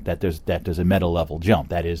there's a meta-level jump.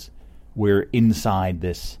 That is, we're inside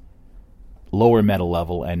this lower meta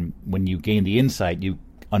level, and when you gain the insight, you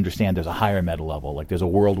understand there's a higher meta level, like there's a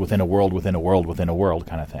world within a world within a world within a world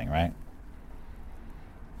kind of thing, right?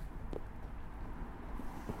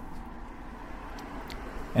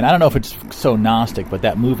 And I don't know if it's so Gnostic, but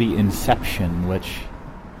that movie Inception, which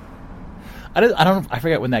I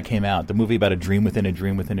forget when that came out. The movie about a dream within a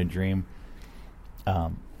dream within a dream.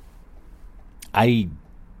 I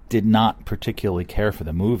did not particularly care for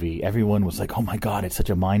the movie. Everyone was like, "Oh my God, it's such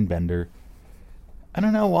a mind bender." I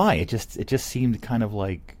don't know why. It just seemed kind of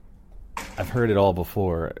like I've heard it all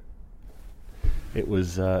before. It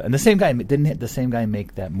was, and the same guy didn't the same guy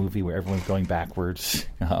make that movie where everyone's going backwards.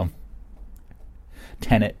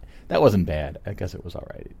 Tenet. That wasn't bad. I guess it was all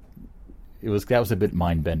right. That was a bit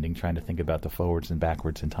mind bending, trying to think about the forwards and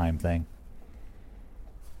backwards in time thing.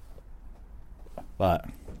 But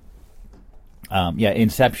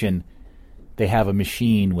Inception. They have a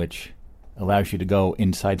machine which allows you to go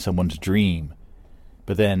inside someone's dream.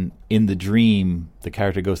 But then in the dream, the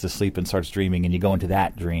character goes to sleep and starts dreaming, and you go into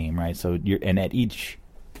that dream, right? So and at each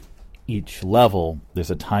level, there's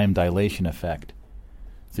a time dilation effect.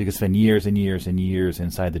 So you can spend years and years and years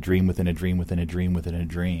inside the dream within a dream within a dream within a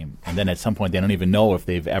dream. And then at some point, they don't even know if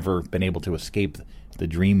they've ever been able to escape the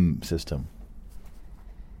dream system.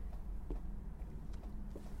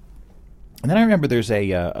 And then I remember there's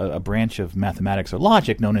a branch of mathematics or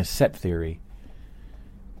logic known as set theory.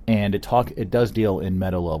 And it does deal in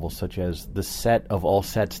meta levels, such as the set of all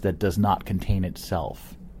sets that does not contain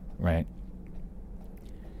itself, right?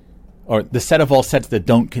 Or the set of all sets that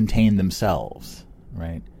don't contain themselves,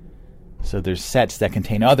 right? So there's sets that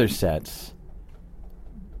contain other sets,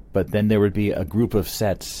 but then there would be a group of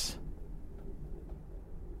sets.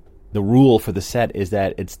 The rule for the set is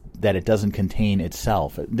that it doesn't contain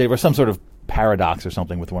itself. There was some sort of paradox or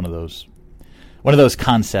something with one of those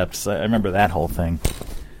concepts. I remember that whole thing.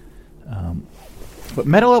 But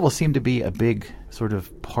meta levels seem to be a big sort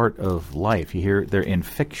of part of life. You hear they're in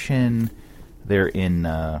fiction, they're in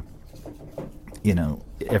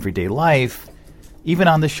everyday life. Even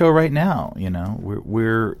on the show right now,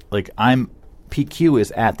 we're like PQ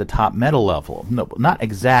is at the top meta level. No, not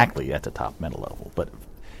exactly at the top meta level, but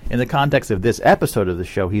in the context of this episode of the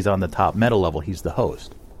show, he's on the top meta level. He's the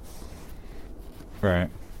host, right?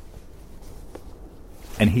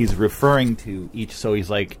 And he's referring to each. So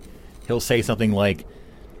he'll say something like,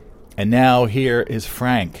 "And now here is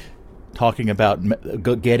Frank talking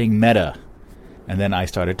about getting meta," and then I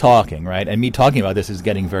started talking, right? And me talking about this is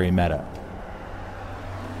getting very meta.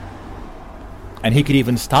 And he could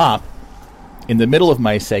even stop in the middle of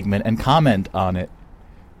my segment and comment on it.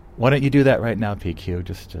 Why don't you do that right now, PQ?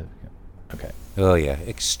 Okay. Oh, yeah.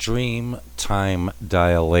 Extreme time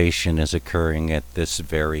dilation is occurring at this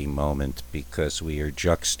very moment because we are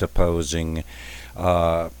juxtaposing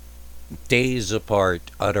days apart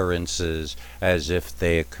utterances as if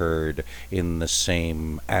they occurred in the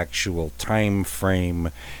same actual time frame.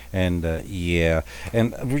 And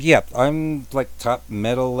I'm like top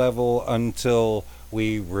metal level until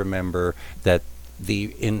we remember that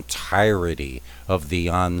the entirety of the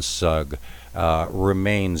Onsug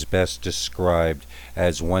remains best described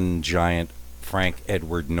as one giant Frank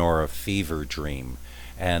Edward Nora fever dream.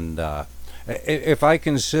 And if I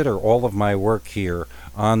consider all of my work here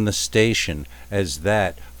on the station as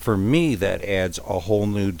that, for me that adds a whole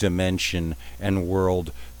new dimension and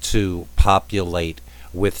world to populate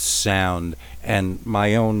with sound and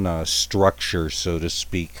my own structure, so to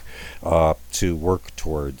speak, to work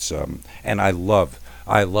towards. And I love,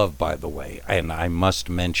 by the way, and I must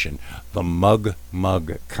mention, the mug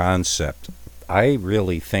concept. I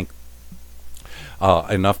really think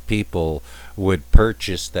enough people would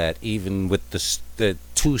purchase that, even with the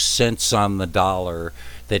 2 cents on the dollar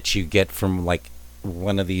that you get from like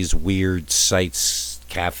one of these weird sites,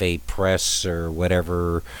 Cafe Press or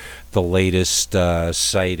whatever the latest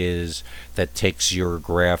site is that takes your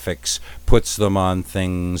graphics, puts them on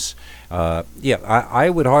things.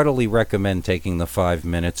 I would heartily recommend taking the 5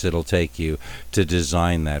 minutes it'll take you to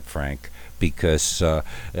design that, Frank, because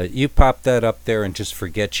you pop that up there and just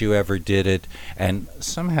forget you ever did it, and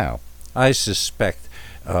somehow I suspect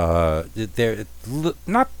they're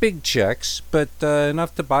not big checks, but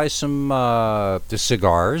enough to buy some the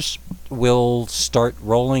cigars will start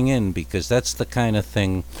rolling in, because that's the kind of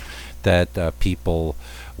thing that people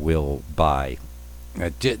will buy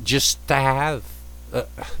just to have.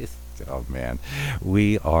 Oh man,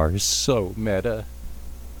 we are so meta.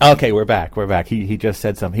 Okay, we're back. He just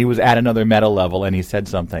said something. He was at another meta level and he said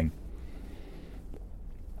something.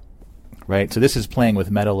 Right? So this is playing with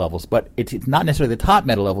meta levels, but it's not necessarily the top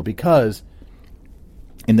meta level, because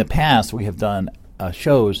in the past we have done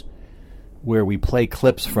shows where we play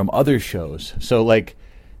clips from other shows. So like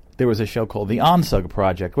there was a show called The Onsug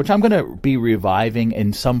Project, which I'm going to be reviving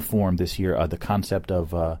in some form this year, the concept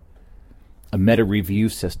of a meta review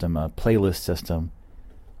system, a playlist system.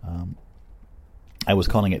 I was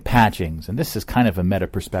calling it patchings, and this is kind of a meta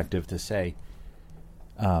perspective to say,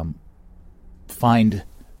 find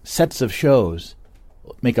sets of shows,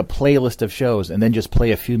 make a playlist of shows, and then just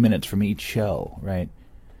play a few minutes from each show, right?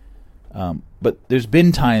 But there's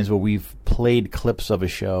been times where we've played clips of a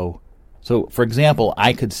show. So, for example,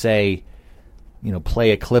 I could say,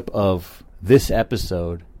 play a clip of this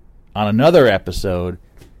episode on another episode,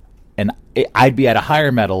 and I'd be at a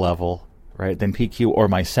higher meta level, right, than PQ or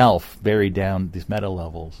myself, buried down these meta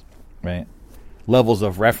levels, right? Levels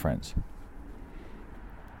of reference.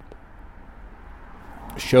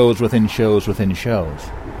 Shows within shows within shows.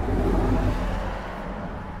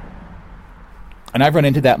 And I've run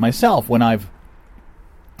into that myself when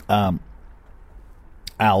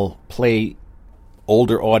I'll play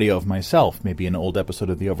older audio of myself, maybe an old episode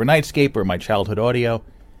of The Overnightscape or my childhood audio.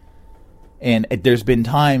 And there's been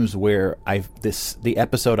times where the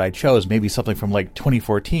episode I chose, maybe something from like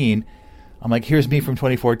 2014, I'm like, here's me from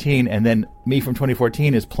 2014, and then me from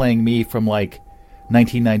 2014 is playing me from like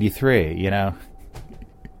 1993,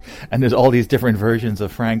 And there's all these different versions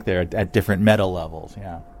of Frank there at different meta levels,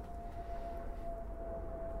 yeah.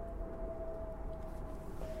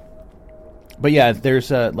 But yeah, there's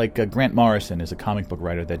Grant Morrison is a comic book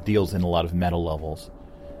writer that deals in a lot of meta levels.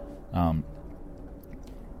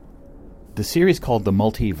 The series called The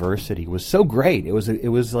Multiversity was so great. It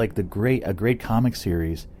was like a great comic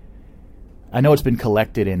series. I know it's been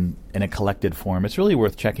collected in a collected form. It's really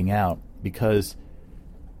worth checking out, because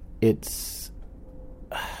it's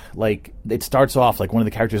like it starts off like one of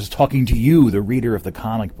the characters is talking to you, the reader of the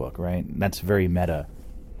comic book, right? And that's very meta.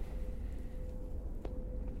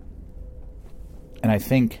 And I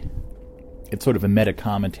think it's sort of a meta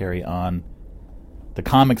commentary on the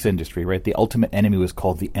comics industry, right? The ultimate enemy was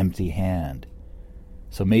called the empty hand.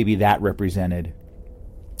 So maybe that represented,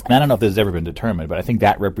 and I don't know if this has ever been determined, but I think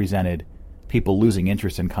that represented people losing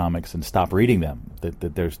interest in comics and stop reading them.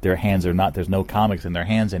 That their hands are not, there's no comics in their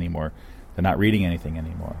hands anymore. They're not reading anything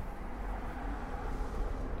anymore.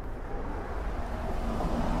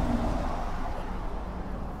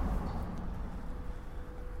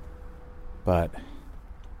 But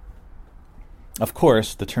of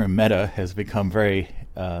course, the term meta has become very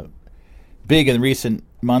big in recent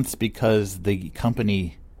months, because the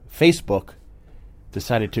company Facebook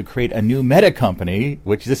decided to create a new meta company,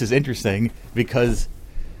 which this is interesting because,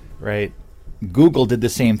 right, Google did the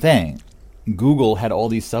same thing. Google had all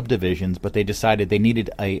these subdivisions, but they decided they needed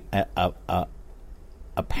a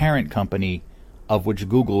parent company of which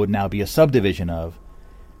Google would now be a subdivision of,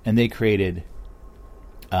 and they created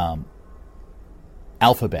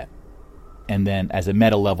Alphabet, and then as a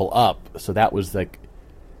meta level up, so that was like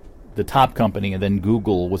the top company, and then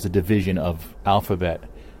Google was a division of Alphabet.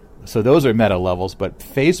 So those are meta levels, but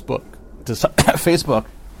Facebook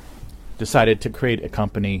decided to create a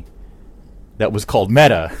company that was called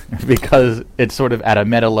Meta because it's sort of at a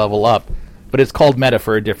meta level up, but it's called Meta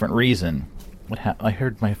for a different reason. I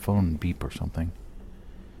heard my phone beep or something.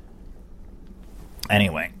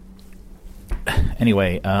 Anyway, let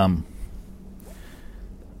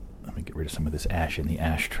me get rid of some of this ash in the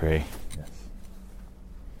ashtray. Yes.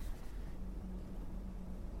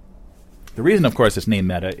 The reason, of course, it's named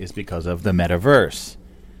Meta is because of the metaverse,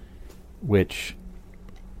 which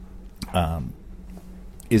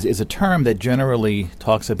is a term that generally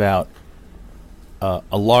talks about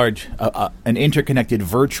an interconnected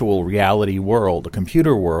virtual reality world, a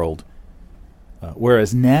computer world.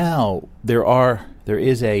 Whereas now there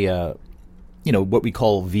is a what we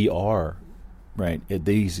call VR, right?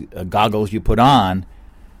 These goggles you put on,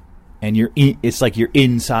 and it's like you're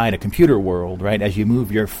inside a computer world, right? As you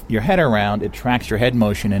move your head around, it tracks your head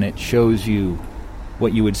motion and it shows you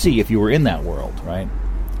what you would see if you were in that world, right?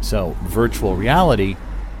 So virtual reality,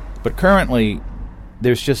 but currently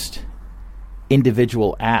there's just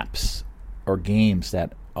individual apps or games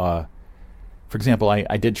that, for example,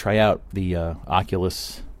 I did try out the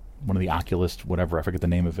Oculus, one of the Oculus, whatever, I forget the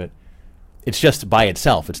name of it. It's just by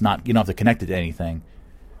itself. It's not, you don't have to connect it to anything.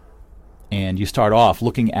 And you start off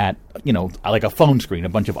looking at, like a phone screen, a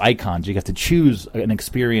bunch of icons. You have to choose an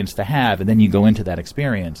experience to have, and then you go into that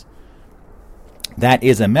experience. That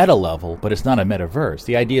is a meta level, but it's not a metaverse.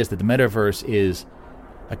 The idea is that the metaverse is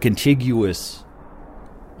a contiguous,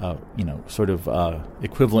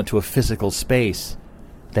 equivalent to a physical space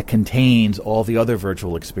that contains all the other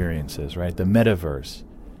virtual experiences, right? The metaverse,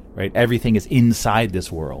 right? Everything is inside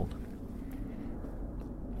this world.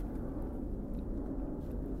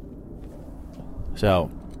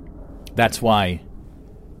 So that's why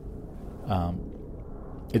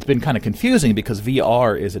it's been kind of confusing, because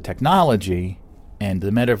VR is a technology and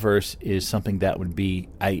the metaverse is something that would be,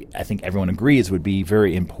 I think everyone agrees, would be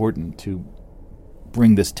very important to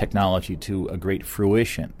bring this technology to a great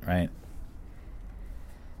fruition, right?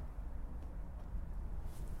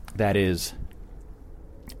 That is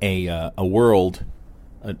a world,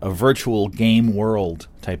 a virtual game world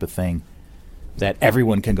type of thing that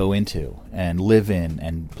everyone can go into and live in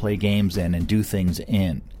and play games in and do things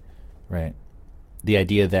in, right? The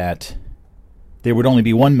idea that there would only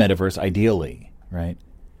be one metaverse, ideally, right?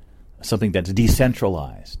 Something that's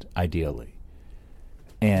decentralized, ideally.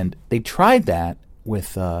 And they tried that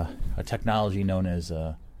with a technology known as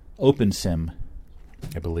OpenSim,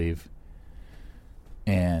 I believe,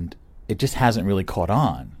 and it just hasn't really caught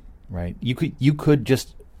on, right? You could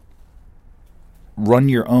just run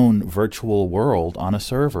your own virtual world on a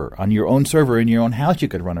server. On your own server in your own house, you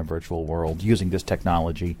could run a virtual world using this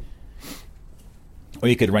technology. Or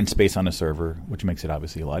you could rent space on a server, which makes it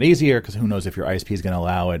obviously a lot easier, because who knows if your ISP is going to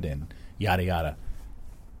allow it, and yada yada.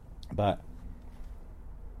 But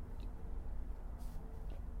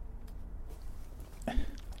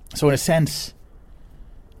so in a sense,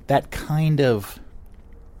 that kind of,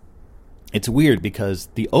 it's weird, because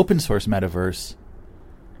the open source metaverse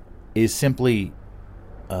is simply,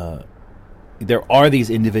 there are these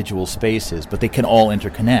individual spaces, but they can all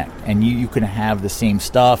interconnect, and you can have the same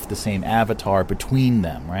stuff, the same avatar between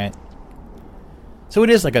them, right? So it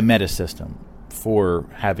is like a meta system for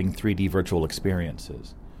having 3D virtual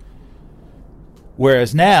experiences.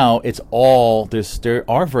 Whereas now it's all, there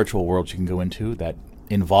are virtual worlds you can go into that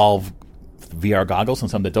involve VR goggles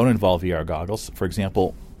and some that don't involve VR goggles. For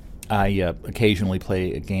example, I occasionally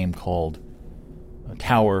play a game called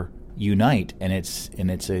Tower Unite, and it's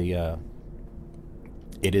a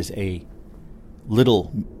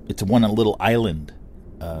little island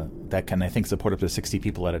that can, I think, support up to 60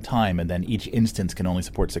 people at a time, and then each instance can only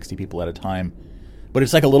support 60 people at a time. But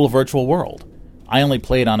it's like a little virtual world. I only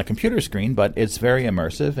play it on a computer screen, but it's very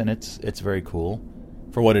immersive, and it's very cool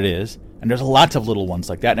for what it is. And there's lots of little ones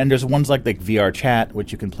like that, and there's ones like VR Chat,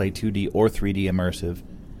 which you can play 2D or 3D immersive.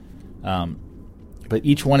 But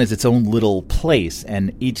each one is its own little place,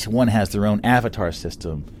 and each one has their own avatar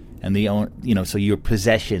system, and so your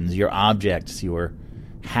possessions, your objects, your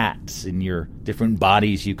hats, and your different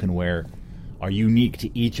bodies you can wear are unique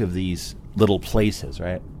to each of these little places,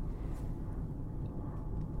 right?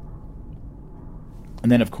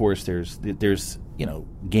 And then, of course, there's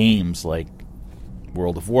games like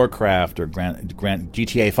World of Warcraft or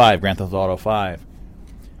GTA 5, Grand Theft Auto 5.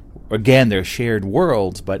 Again, they're shared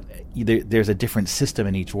worlds, but there's a different system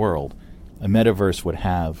in each world. A metaverse would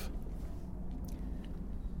have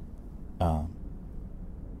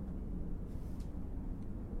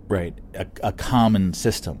right, a common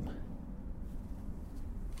system.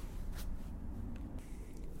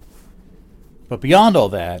 But beyond all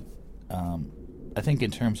that, I think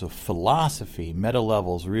in terms of philosophy, meta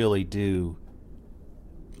levels really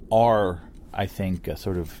are, I think,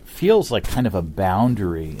 sort of feels like kind of a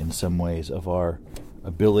boundary in some ways of our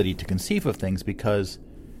ability to conceive of things, because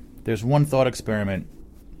there's one thought experiment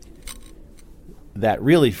that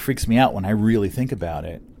really freaks me out when I really think about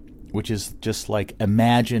it, which is just like,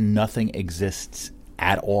 imagine nothing exists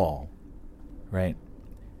at all, right?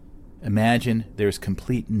 Imagine there's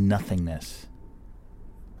complete nothingness.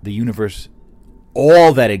 The universe,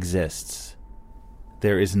 all that exists,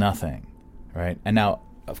 there is nothing, right? And now,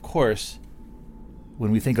 of course,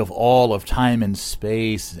 when we think of all of time and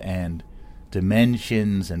space and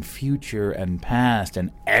dimensions and future and past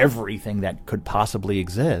and everything that could possibly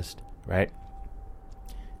exist, right?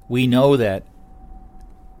 We know that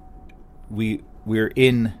we're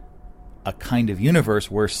in a kind of universe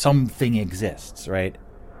where something exists, right?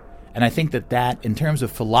 And I think that in terms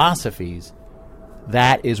of philosophies,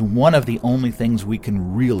 that is one of the only things we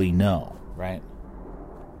can really know, right?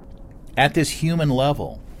 At this human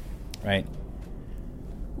level, right?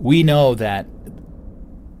 We know that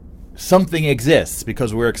something exists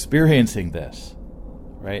because we're experiencing this,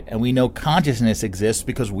 right? And we know consciousness exists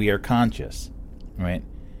because we are conscious, right?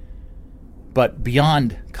 But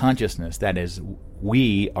beyond consciousness, that is,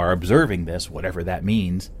 we are observing this, whatever that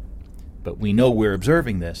means, but we know we're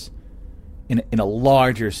observing this. In a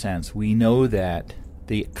larger sense, we know that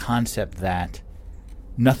the concept that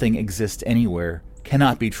nothing exists anywhere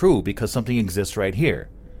cannot be true because something exists right here.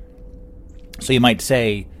 So you might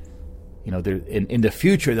say, in the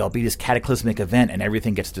future there'll be this cataclysmic event and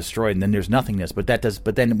everything gets destroyed and then there's nothingness.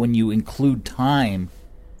 But then when you include time,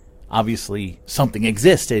 obviously something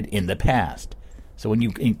existed in the past. So when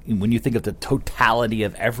you think of the totality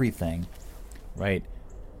of everything, right?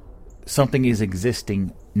 Something is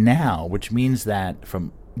existing now, which means that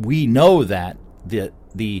we know that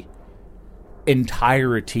the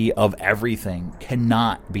entirety of everything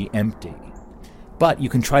cannot be empty. But you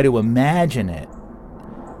can try to imagine it,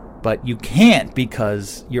 but you can't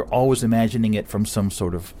because you're always imagining it from some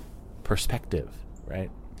sort of perspective, right?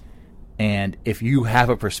 And if you have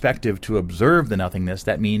a perspective to observe the nothingness,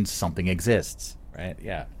 that means something exists, right?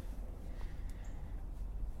 Yeah.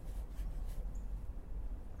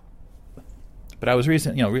 But I was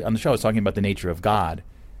recently, on the show, I was talking about the nature of God.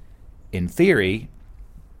 In theory,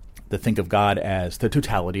 to think of God as the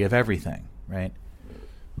totality of everything, right?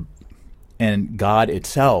 And God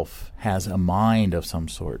itself has a mind of some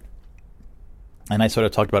sort. And I sort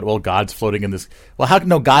of talked about, well, God's floating in this. Well,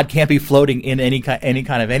 God can't be floating in any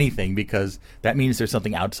kind of anything, because that means there's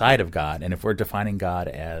something outside of God. And if we're defining God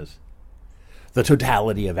as the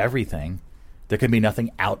totality of everything, there can be nothing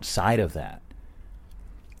outside of that.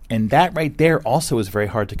 And that right there also is very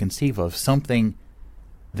hard to conceive of, something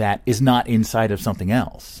that is not inside of something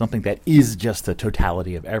else, something that is just the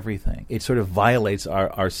totality of everything. It sort of violates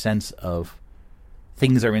our sense of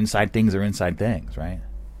things are inside things, right?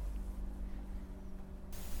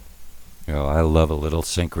 I love a little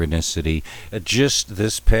synchronicity. Just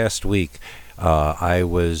this past week, I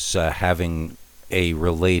was having a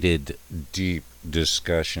related deep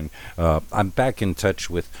discussion. I'm back in touch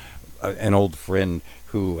with an old friend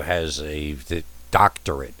who has a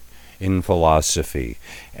doctorate in philosophy,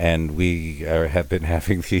 and we have been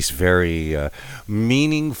having these very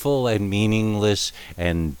meaningful and meaningless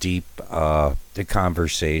and deep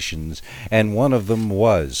conversations. And one of them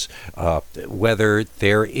was whether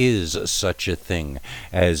there is such a thing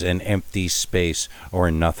as an empty space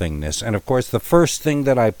or nothingness. And of course, the first thing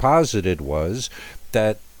that I posited was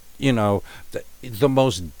that, the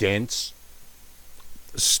most dense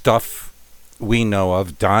stuff we know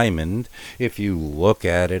of, diamond, if you look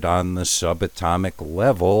at it on the subatomic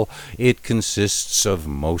level, it consists of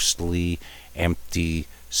mostly empty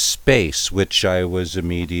space, which I was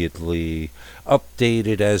immediately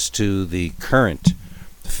updated as to the current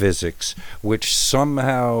physics, which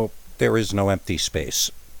somehow there is no empty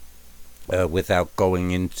space. Without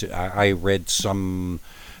going into, I read some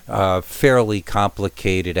fairly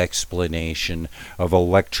complicated explanation of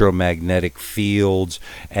electromagnetic fields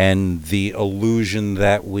and the illusion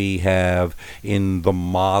that we have in the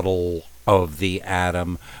model of the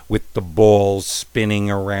atom with the ball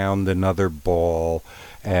spinning around another ball,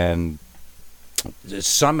 and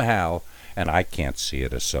somehow, and I can't see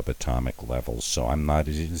at a subatomic level, so I'm not,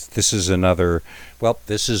 this is another,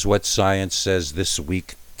 this is what science says this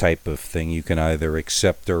week type of thing. You can either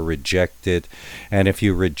accept or reject it, and if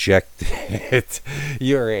you reject it,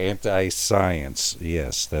 you're anti-science.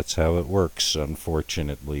 Yes, that's how it works,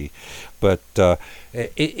 unfortunately. But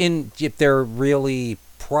if there really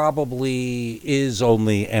probably is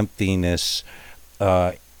only emptiness,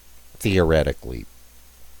 theoretically,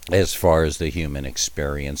 as far as the human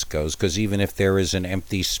experience goes, because even if there is an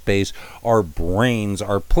empty space, our brains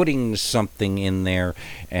are putting something in there,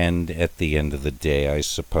 and at the end of the day, I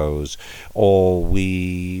suppose, all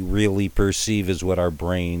we really perceive is what our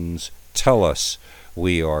brains tell us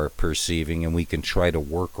we are perceiving, and we can try to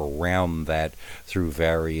work around that through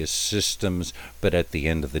various systems, but at the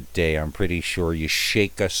end of the day, I'm pretty sure you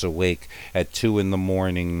shake us awake at 2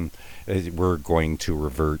 a.m, we're going to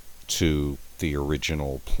revert to the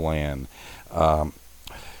original plan.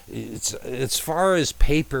 It's as far as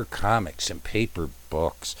paper comics and paper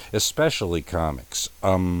books, especially comics,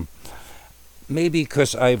 maybe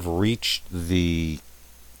because I've reached the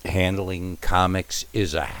handling comics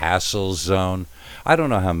is a hassle zone. I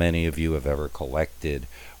don't know how many of you have ever collected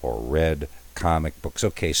or read comic books.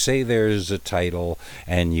 Okay, say there's a title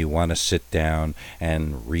and you want to sit down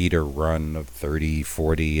and read a run of 30,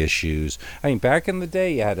 40 issues. I mean, back in the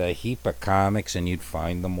day, you had a heap of comics and you'd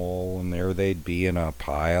find them all, and there they'd be in a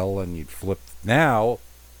pile, and you'd flip. Now,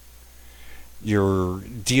 you're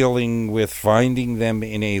dealing with finding them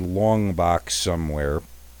in a long box somewhere,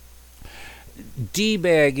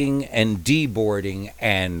 debagging and deboarding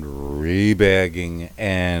and rebagging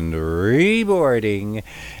and reboarding.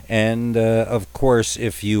 And of course,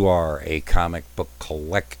 if you are a comic book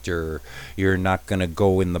collector, you're not going to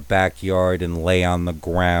go in the backyard and lay on the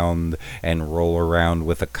ground and roll around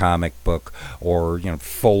with a comic book, or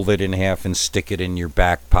fold it in half and stick it in your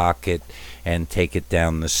back pocket and take it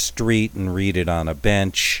down the street and read it on a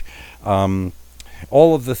bench.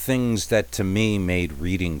 All of the things that to me made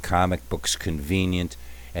reading comic books convenient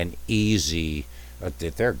and easy,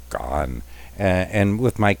 they're gone. And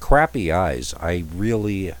with my crappy eyes, I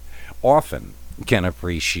really often can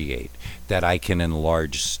appreciate that I can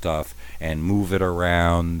enlarge stuff and move it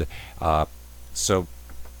around. For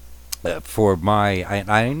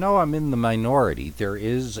I know I'm in the minority. There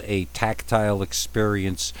is a tactile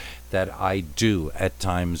experience that I do at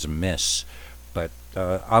times miss. But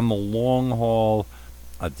on the long haul,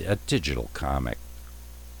 a digital comic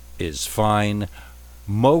is fine.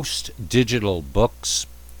 Most digital books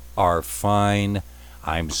are fine.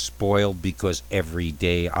 I'm spoiled because every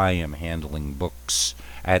day I am handling books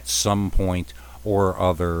at some point or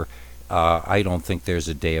other. I don't think there's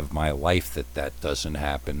a day of my life that doesn't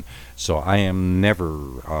happen. So I am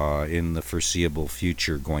never in the foreseeable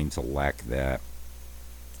future going to lack that.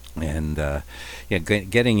 And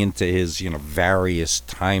getting into his various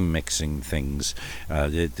time mixing things,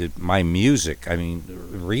 my music. I mean,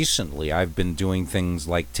 recently I've been doing things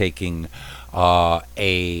like taking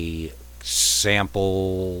a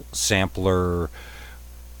sampler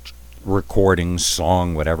recording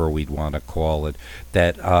song, whatever we'd want to call it,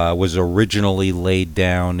 that was originally laid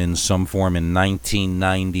down in some form in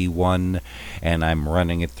 1991, and I'm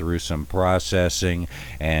running it through some processing,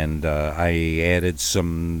 and I added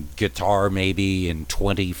some guitar maybe in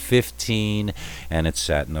 2015, and it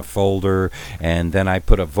sat in a folder, and then I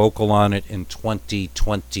put a vocal on it in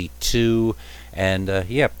 2022, and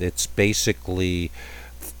it's basically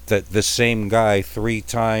the same guy 3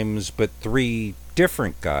 times, but 3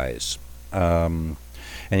 different guys. And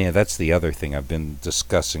that's the other thing I've been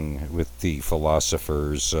discussing with the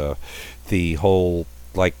philosophers, the whole,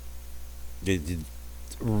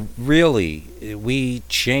 really, we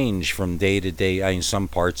change from day to day. I mean, some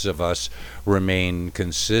parts of us remain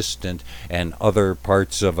consistent, and other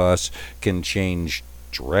parts of us can change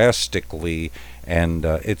drastically, and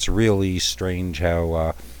it's really strange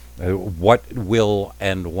how what will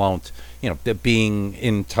and won't, being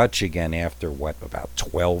in touch again after about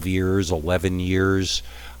 12 years, 11 years,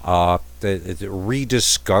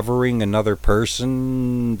 rediscovering another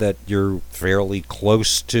person that you're fairly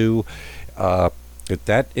close to,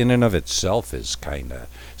 that in and of itself is kind of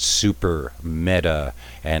super meta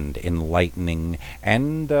and enlightening,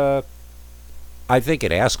 and I think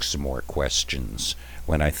it asks more questions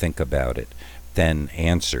when I think about it than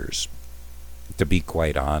answers, to be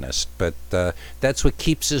quite honest. But that's what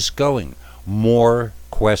keeps us going. More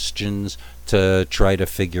questions to try to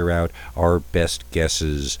figure out our best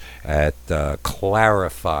guesses at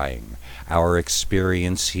clarifying our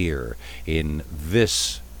experience here in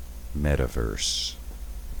this metaverse.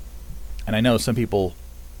 And I know some people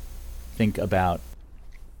think about,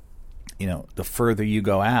 the further you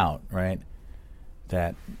go out, right?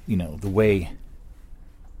 That, the way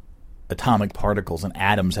atomic particles and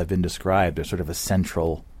atoms have been described. There's sort of a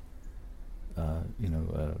central,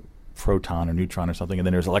 proton or neutron or something, and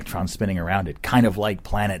then there's electrons spinning around it, kind of like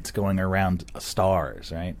planets going around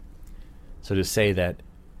stars, right? So to say that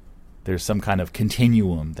there's some kind of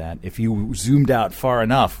continuum that if you zoomed out far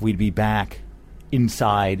enough, we'd be back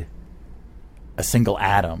inside a single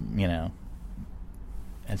atom,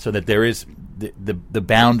 and so that there is the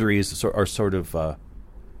boundaries are sort of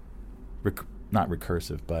not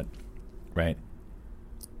recursive, but right.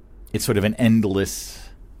 It's sort of an endless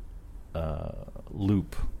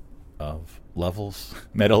loop of levels,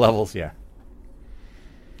 meta levels, yeah.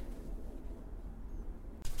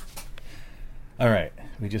 All right,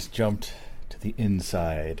 we just jumped to the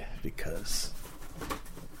inside because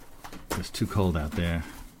it's too cold out there.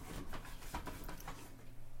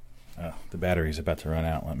 Oh, the battery's about to run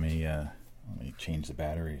out. Let me change the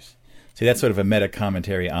batteries. See, that's sort of a meta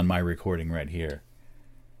commentary on my recording right here.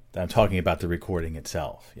 I'm talking about the recording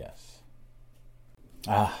itself, yes.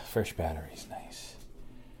 Fresh batteries, nice.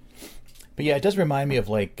 But yeah, it does remind me of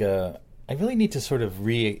I really need to sort of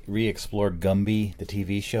re-explore Gumby, the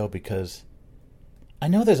TV show, because I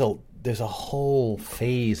know there's a whole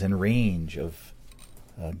phase and range of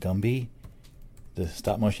Gumby, the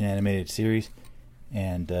stop-motion animated series,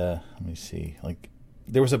 and let me see,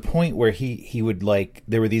 there was a point where he would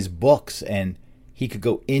there were these books, and he could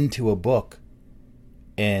go into a book,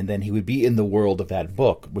 and then he would be in the world of that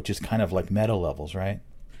book, which is kind of like meta levels, right?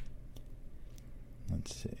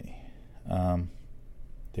 Let's see.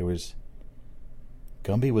 There was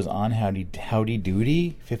Gumby was on Howdy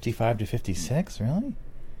Doody 55 to 56, really?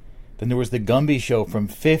 Then there was the Gumby show from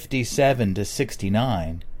 57 to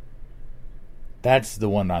 69. That's the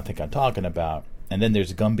one I think I'm talking about. And then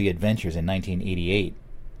there's Gumby Adventures in 1988.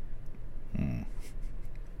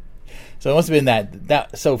 So it must have been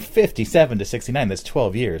that. So 57 to 69, that's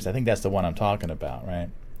 12 years. I think that's the one I'm talking about, right?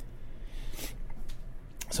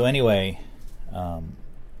 So anyway,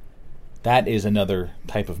 that is another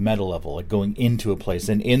type of meta level, like going into a place.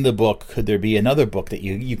 And in the book, could there be another book that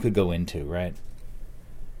you could go into, right?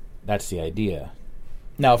 That's the idea.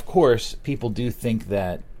 Now, of course, people do think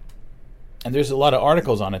that, and there's a lot of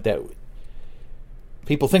articles on it, that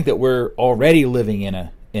people think that we're already living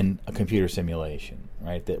in a computer simulation,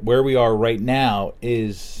 right? That where we are right now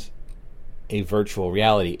is a virtual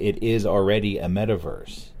reality. It is already a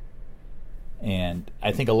metaverse. And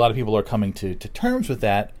I think a lot of people are coming to terms with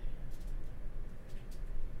that.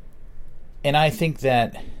 And I think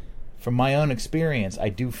that from my own experience, I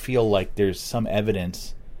do feel like there's some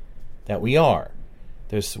evidence that we are.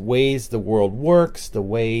 There's ways the world works, the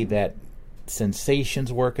way that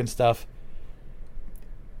sensations work and stuff.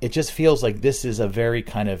 It just feels like this is a very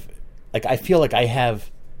kind of, I feel like I have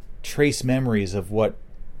trace memories of what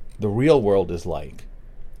the real world is like.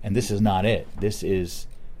 And this is not it. This is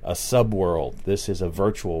a subworld. This is a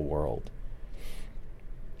virtual world.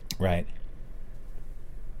 Right?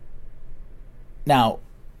 Now,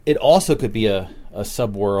 it also could be a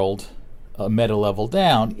subworld, a meta level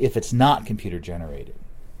down, if it's not computer generated.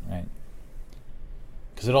 Right?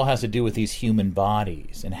 Because it all has to do with these human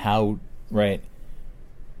bodies and how, right?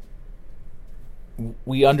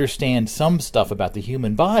 We understand some stuff about the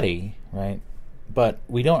human body, right? But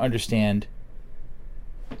we don't understand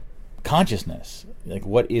consciousness. Like,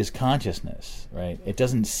 what is consciousness, right? It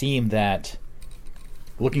doesn't seem that,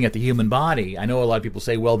 looking at the human body, I know a lot of people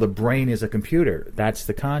say, well, the brain is a computer. That's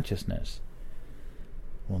the consciousness.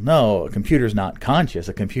 Well, no, a computer's not conscious.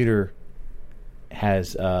 A computer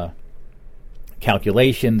has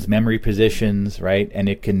calculations, memory positions, right? And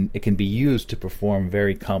it can be used to perform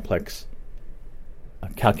very complex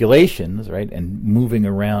calculations, right? And moving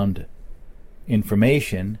around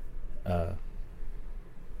information,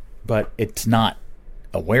 but it's not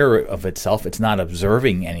aware of itself. It's not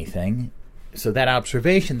observing anything. So that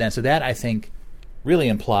observation then, so that I think really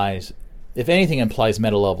implies, if anything implies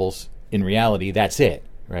meta levels in reality, that's it,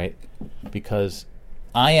 right? Because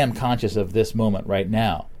I am conscious of this moment right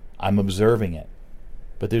now. I'm observing it.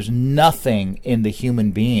 But there's nothing in the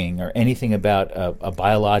human being or anything about a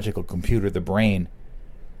biological computer, the brain,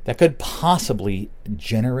 that could possibly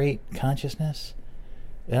generate consciousness.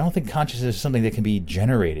 I don't think consciousness is something that can be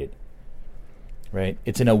generated, right?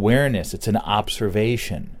 It's an awareness. It's an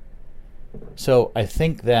observation. So I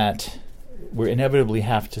think that we inevitably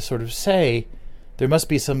have to sort of say there must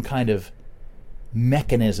be some kind of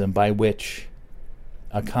mechanism by which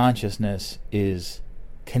a consciousness is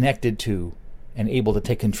connected to and able to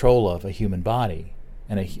take control of a human body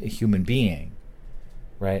and a human being,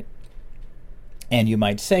 right? And you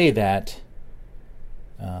might say that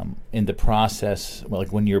in the process, well,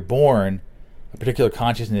 like when you're born, a particular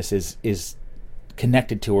consciousness is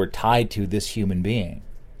connected to or tied to this human being,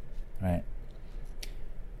 right?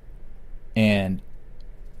 And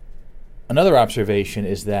another observation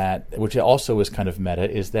is that, which also is kind of meta,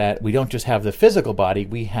 is that we don't just have the physical body,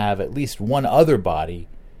 we have at least one other body,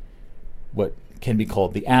 what can be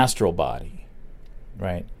called the astral body,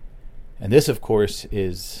 right? And this, of course,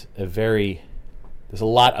 is there's a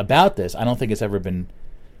lot about this. I don't think it's ever been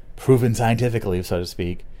proven scientifically, so to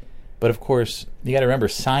speak. But of course, you got to remember,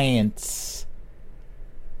 science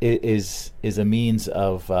is a means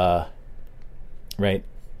of, right,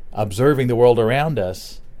 observing the world around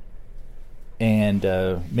us and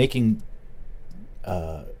making,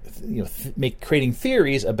 creating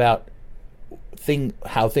theories about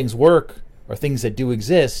how things work or things that do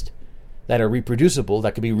exist that are reproducible,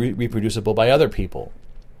 that could be reproducible by other people,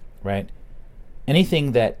 right?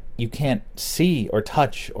 Anything that you can't see or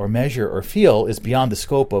touch or measure or feel is beyond the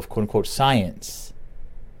scope of quote-unquote science,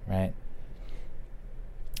 right?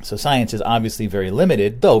 So science is obviously very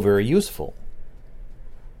limited, though very useful.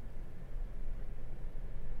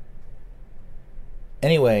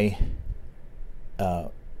 Anyway,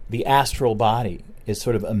 the astral body is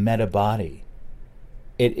sort of a meta body.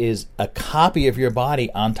 It is a copy of your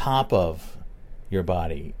body on top of your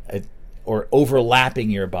body, or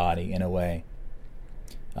overlapping your body in a way.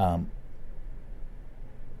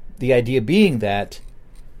 The idea being that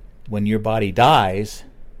when your body dies,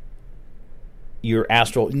 you're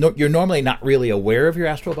normally not really aware of your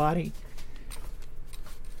astral body,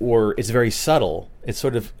 or it's very subtle. It's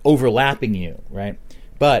sort of overlapping you, right?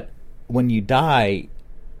 But when you die,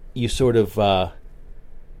 you sort of,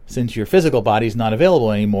 since your physical body is not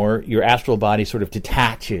available anymore, your astral body sort of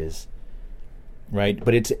detaches, right?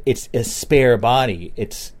 But it's a spare body.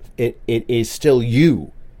 It is still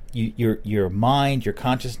you. Your mind, your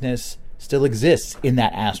consciousness still exists in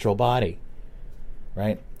that astral body,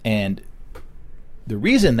 right? And the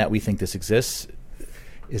reason that we think this exists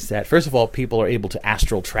is that, first of all, people are able to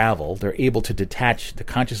astral travel. They're able to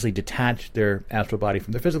consciously detach their astral body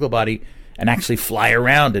from their physical body and actually fly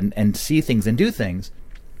around and see things and do things.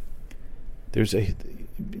 There's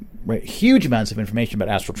huge amounts of information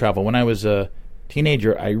about astral travel. When I was a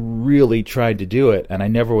teenager, I really tried to do it, and I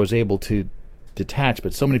never was able to detach,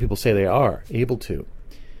 but so many people say they are able to.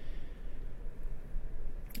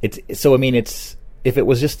 If it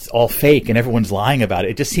was just all fake and everyone's lying about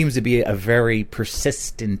it just seems to be a very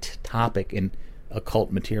persistent topic in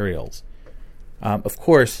occult materials. Of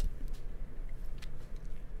course,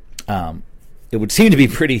 it would seem to be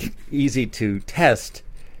pretty easy to test.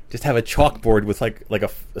 Just have a chalkboard with like a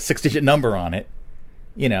 6-digit number on it,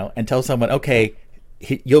 and tell someone, okay,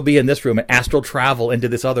 you'll be in this room and astral travel into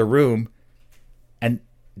this other room, and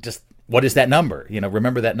just, what is that number?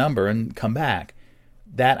 Remember that number and come back.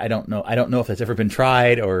 That I don't know. I don't know if that's ever been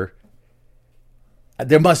tried, or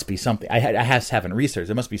there must be something. I haven't researched.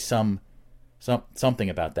 There must be something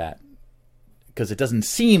about that, because it doesn't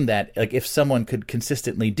seem that, like, if someone could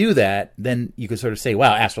consistently do that, then you could sort of say,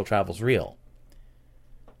 wow, astral travel's real.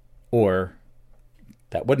 Or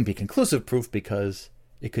that wouldn't be conclusive proof, because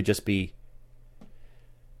it could just be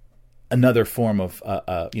another form of,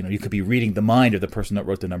 you could be reading the mind of the person that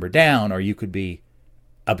wrote the number down, or you could be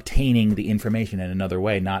obtaining the information in another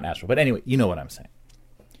way, not astral. But anyway, you know what I'm saying.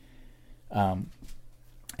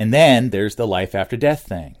 And then there's the life after death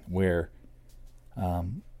thing, where,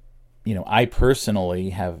 I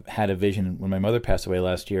personally have had a vision when my mother passed away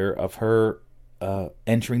last year of her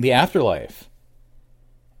entering the afterlife.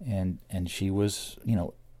 And she was,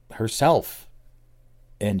 herself.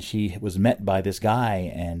 And she was met by this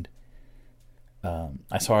guy, and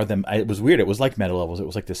I saw them. It was weird. It was like meta levels. It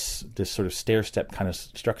was like this sort of stair-step kind of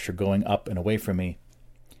structure going up and away from me.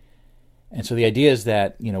 And so the idea is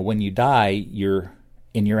that, when you die, you're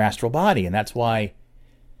in your astral body. And that's why,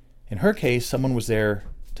 in her case, someone was there.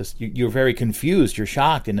 You're very confused. You're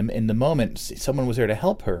shocked. In the moment, someone was there to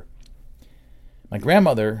help her. My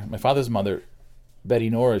grandmother, my father's mother, Betty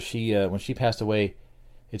Nora, she when she passed away,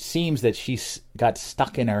 it seems that she got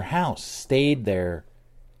stuck in her house, stayed there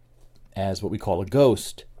as what we call a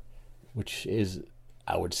ghost, which is,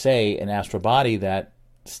 I would say, an astral body that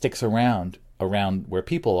sticks around where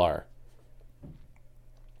people are.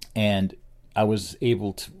 And I was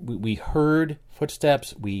able to, we heard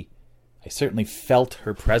footsteps, I certainly felt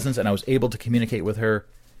her presence, and I was able to communicate with her,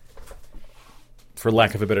 for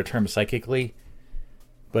lack of a better term, psychically.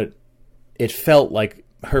 But it felt like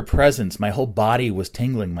her presence, my whole body was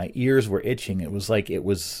tingling, my ears were itching. It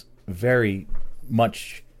was very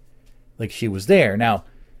much like she was there. Now,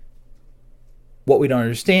 what we don't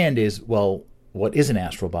understand is, well, what is an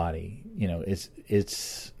astral body?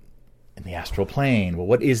 in the astral plane. Well,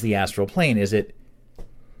 what is the astral plane? Is it,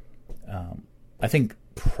 I think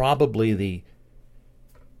probably the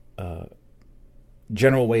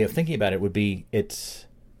general way of thinking about it would be it's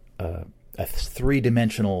a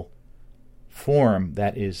three-dimensional form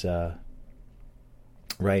that is, a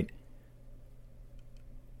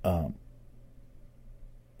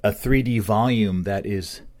 3D volume that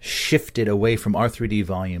is shifted away from our 3D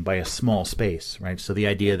volume by a small space, right? So the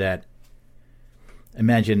idea that,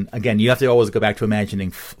 imagine, again, you have to always go back to imagining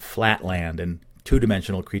flat land and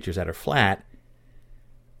two-dimensional creatures that are flat.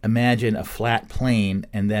 Imagine a flat plane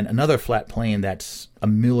and then another flat plane that's a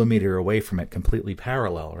millimeter away from it, completely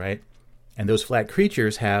parallel, right? And those flat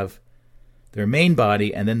creatures have their main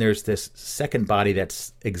body, and then there's this second body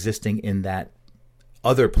that's existing in that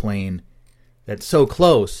other plane that's so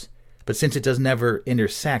close, but since it does never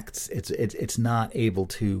intersect, it's not able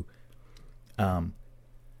to.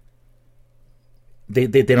 They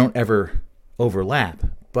don't ever overlap.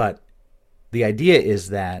 But the idea is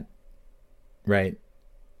that, right,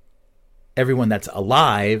 everyone that's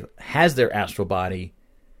alive has their astral body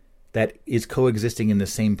that is coexisting in the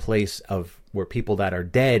same place of where people that are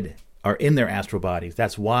dead are in their astral bodies.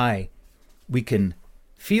 That's why we can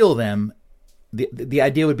feel them. The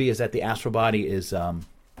idea would be is that the astral body is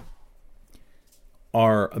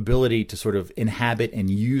our ability to sort of inhabit and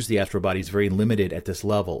use the astral body is very limited at this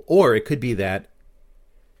level. Or it could be that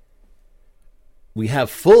we have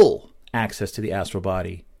full access to the astral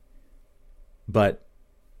body, but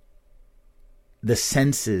the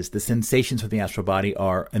senses, the sensations from the astral body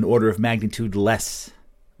are an order of magnitude less,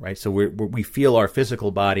 right? So we feel our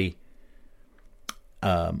physical body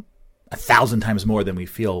 1,000 times more than we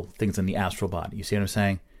feel things in the astral body. You see what I'm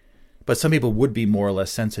saying? But some people would be more or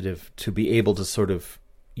less sensitive to be able to sort of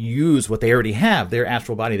use what they already have, their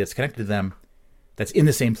astral body that's connected to them, that's in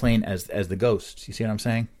the same plane as the ghosts. You see what I'm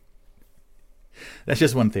saying? That's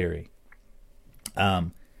just one theory.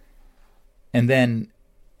 And then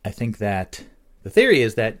I think that the theory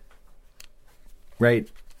is that, right,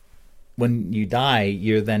 when you die,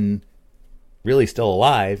 you're then really still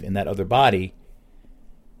alive in that other body.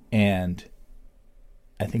 And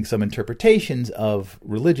I think some interpretations of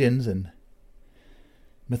religions and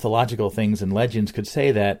mythological things and legends could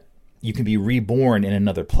say that you can be reborn in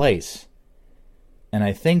another place. And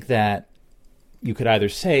I think that you could either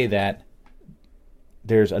say that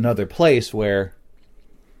there's another place where,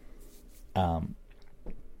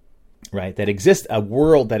 right, that exists, a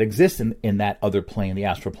world that exists in that other plane, the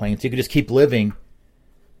astral plane. So you could just keep living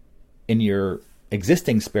in your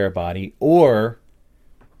existing spare body, or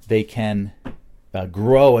they can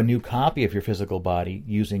grow a new copy of your physical body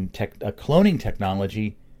using cloning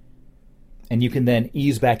technology, and you can then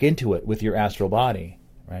ease back into it with your astral body,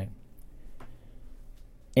 right?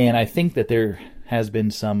 And I think that there has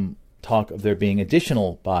been some talk of there being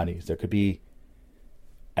additional bodies. There could be,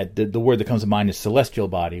 the word that comes to mind is celestial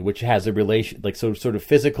body, which has a relation, like sort of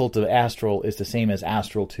physical to astral is the same as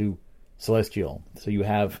astral to celestial. So you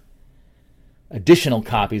have additional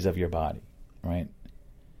copies of your body, right?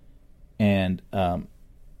 And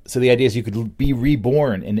so the idea is you could be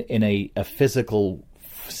reborn in a physical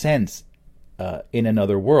sense in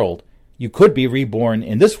another world. You could be reborn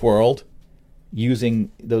in this world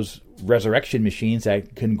using those resurrection machines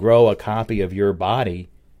that can grow a copy of your body.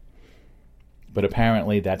 But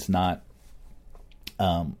apparently that's not,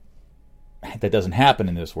 that doesn't happen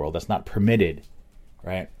in this world. That's not permitted,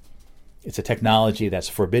 right? It's a technology that's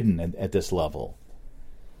forbidden at this level.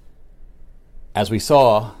 As we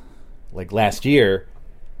saw, like last year,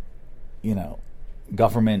 you know,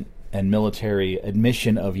 government and military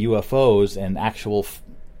admission of UFOs and actual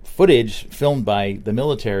footage filmed by the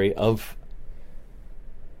military of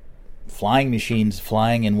flying machines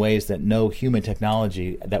flying in ways that no human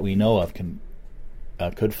technology that we know of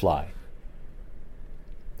could fly.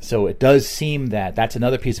 So it does seem that that's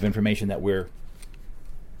another piece of information that we're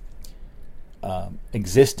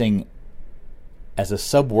existing as a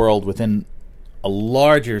subworld within a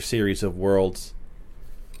larger series of worlds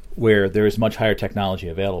where there is much higher technology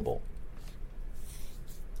available.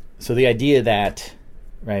 So the idea that,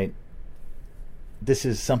 right, this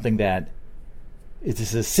is something that this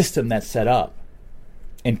is a system that's set up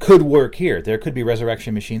and could work here. There could be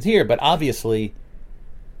resurrection machines here, but obviously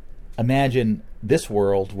imagine this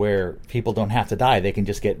world where people don't have to die. They can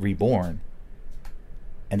just get reborn.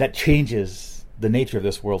 And that changes the nature of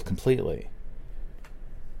this world completely.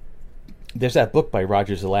 There's that book by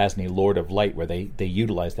Roger Zelazny, Lord of Light, where they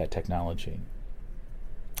utilize that technology.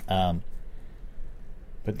 But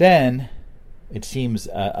then it seems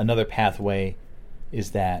another pathway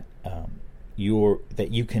is that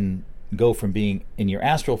you can go from being in your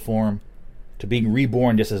astral form to being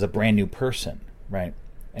reborn just as a brand new person, right?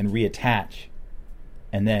 And reattach.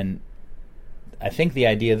 And then I think the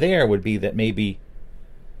idea there would be that maybe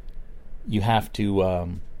you have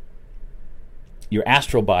to, your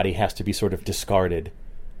astral body has to be sort of discarded,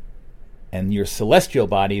 and your celestial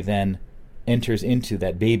body then enters into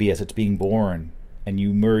that baby as it's being born, and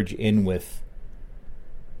you merge in with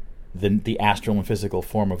the astral and physical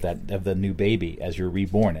form of the new baby as you're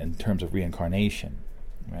reborn in terms of reincarnation,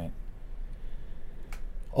 right?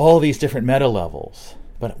 All these different meta levels.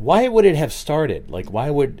 But why would it have started? Like, why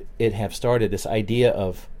would it have started this idea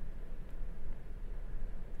of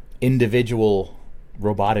individual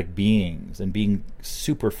robotic beings and being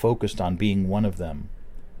super focused on being one of them?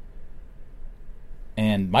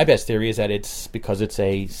 And my best theory is that it's because it's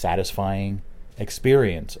a satisfying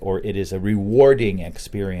experience, or it is a rewarding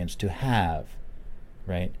experience to have,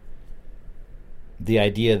 right? The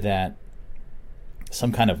idea that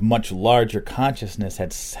some kind of much larger consciousness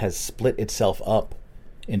has split itself up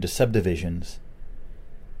into subdivisions,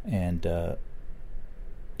 and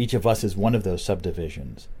each of us is one of those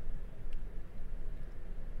subdivisions.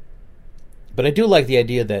 But I do like the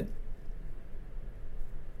idea that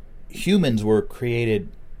humans were created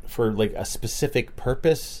for like a specific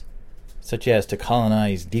purpose, such as to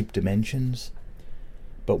colonize deep dimensions.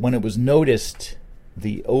 But when it was noticed,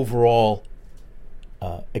 the overall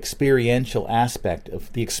experiential aspect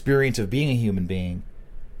of the experience of being a human being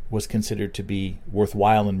was considered to be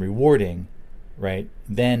worthwhile and rewarding, right?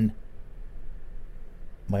 Then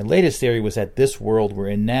my latest theory was that this world we're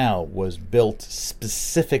in now was built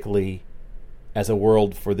specifically as a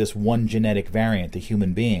world for this one genetic variant, the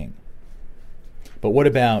human being. But what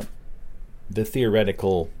about the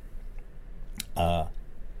theoretical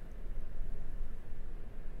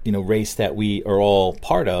race that we are all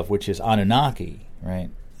part of, which is Anunnaki, right?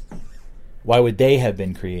 Why would they have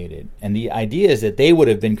been created? And the idea is that they would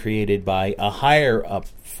have been created by a higher up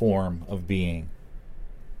form of being,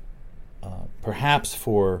 perhaps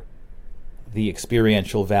for the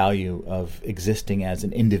experiential value of existing as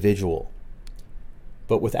an individual,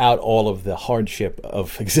 but without all of the hardship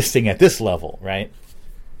of existing at this level, right?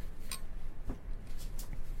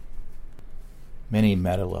 Many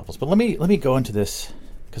meta levels. But let me go into this,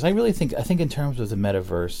 because I think in terms of the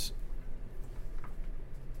metaverse,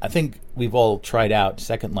 I think we've all tried out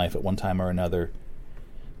Second Life at one time or another.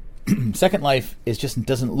 Second Life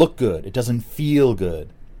doesn't look good. It doesn't feel good.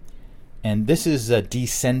 And this is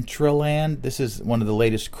Decentraland. This is one of the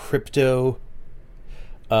latest crypto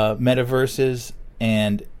metaverses,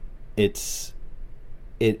 and it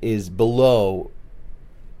is below.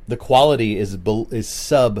 The quality is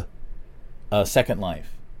sub Second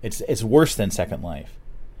Life. It's worse than Second Life.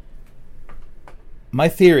 My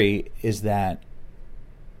theory is that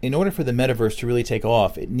in order for the metaverse to really take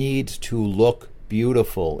off, it needs to look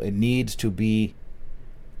beautiful. It needs to be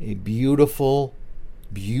a beautiful,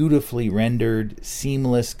 beautifully rendered,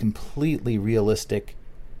 seamless, completely realistic,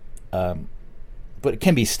 but it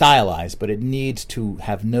can be stylized, but it needs to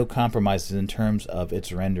have no compromises in terms of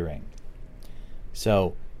its rendering.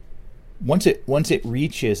 So once it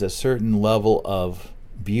reaches a certain level of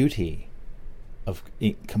beauty, of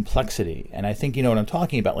complexity, and I think you know what I'm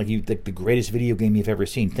talking about, like the greatest video game you've ever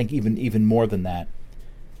seen, think even more than that,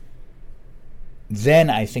 then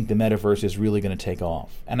I think the metaverse is really going to take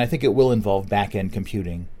off. And I think it will involve back-end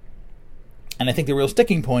computing. And I think the real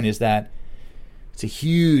sticking point is that it's a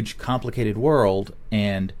huge, complicated world,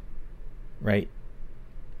 and right,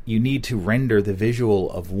 you need to render the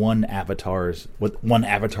visual of what one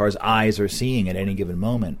avatar's eyes are seeing at any given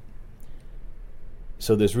moment.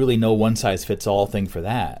 So there's really no one-size-fits-all thing for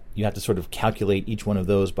that. You have to sort of calculate each one of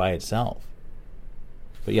those by itself.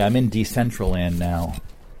 But yeah, I'm in Decentraland now.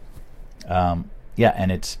 And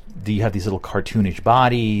you have these little cartoonish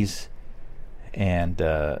bodies, and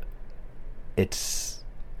it's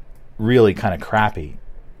really kind of crappy.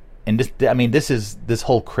 And this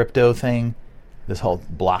whole crypto thing, this whole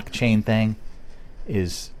blockchain thing,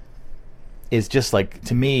 is just like,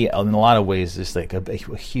 to me, in a lot of ways, just like a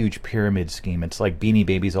huge pyramid scheme. It's like Beanie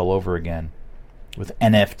Babies all over again, with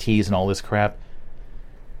NFTs and all this crap.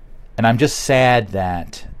 And I'm just sad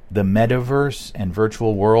that the metaverse and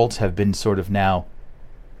virtual worlds have been sort of now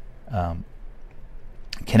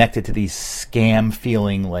connected to these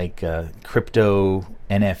scam-feeling like crypto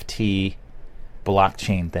NFT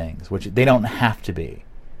blockchain things, which they don't have to be.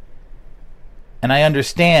 And I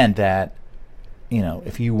understand that,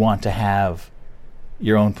 if you want to have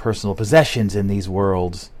your own personal possessions in these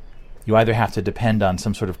worlds, you either have to depend on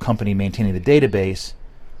some sort of company maintaining the database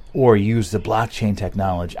or use the blockchain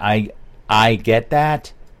technology. I get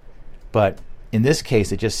that, But in this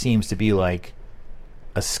case, it just seems to be like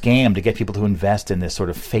a scam to get people to invest in this sort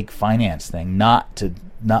of fake finance thing, not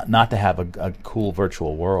to have a cool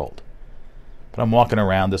virtual world. But I'm walking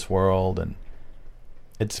around this world, and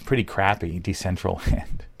it's pretty crappy,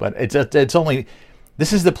 Decentraland. But it's only,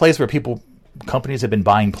 this is the place where companies have been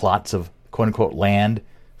buying plots of quote unquote land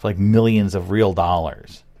for like millions of real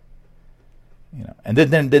dollars. You know, and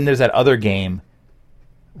then there's that other game.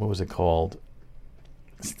 What was it called?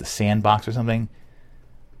 It's the Sandbox or something,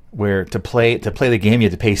 where to play the game you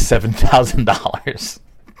had to pay $7,000.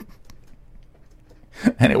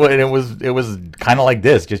 And it was kind of like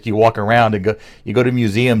this. Just you walk around and you go to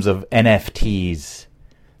museums of NFTs,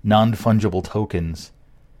 non-fungible tokens.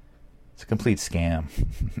 It's a complete scam.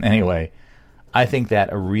 Anyway, I think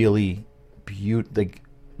that a really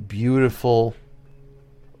beautiful,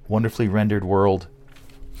 wonderfully rendered world.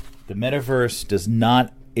 The metaverse does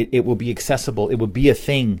not. It will be accessible. It will be a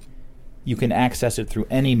thing. You can access it through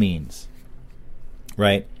any means,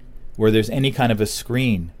 right? Where there's any kind of a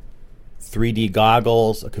screen, 3D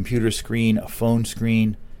goggles, a computer screen, a phone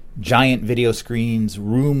screen, giant video screens,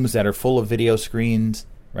 rooms that are full of video screens,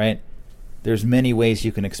 right? There's many ways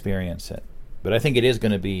you can experience it. But I think it is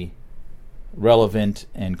going to be relevant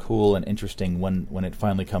and cool and interesting when it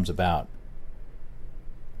finally comes about.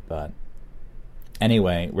 But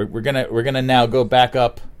anyway, we're gonna now go back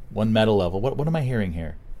up one meta level. What am I hearing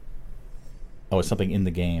here? Oh, it's something in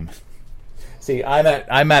the game. See, I'm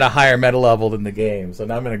at a higher meta level than the game, so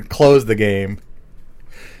now I'm gonna close the game.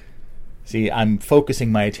 See, I'm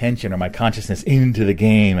focusing my attention or my consciousness into the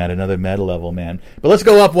game at another meta level, man. But let's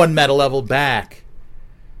go up one meta level back,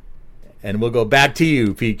 and we'll go back to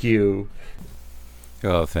you, PQ.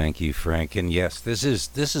 Oh, thank you, Frank. And yes, this is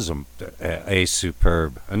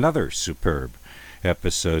another superb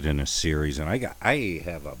episode in a series, and I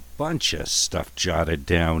have a bunch of stuff jotted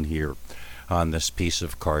down here on this piece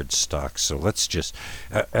of cardstock. So let's just,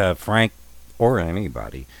 Frank, or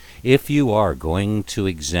anybody, if you are going to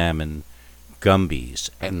examine Gumbies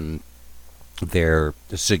and their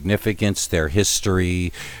significance, their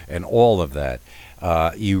history, and all of that,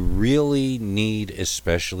 you really need,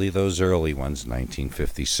 especially those early ones,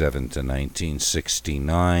 1957 to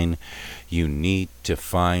 1969, you need to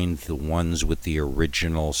find the ones with the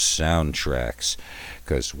original soundtracks.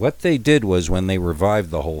 Because what they did was, when they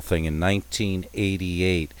revived the whole thing in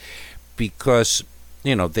 1988, because,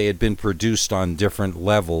 you know, they had been produced on different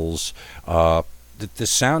levels, the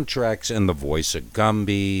soundtracks and the voice of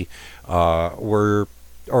Gumby were,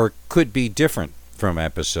 or could be, different from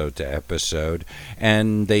episode to episode,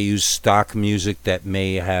 and they use stock music that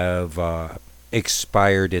may have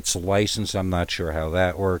expired its license. I'm not sure how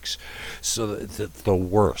that works. So the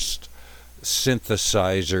worst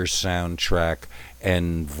synthesizer soundtrack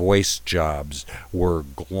and voice jobs were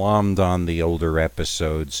glommed on the older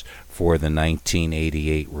episodes for the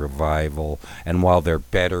 1988 revival, and while they're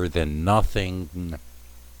better than nothing,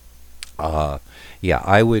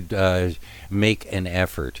 I would make an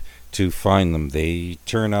effort to find them. They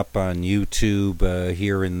turn up on YouTube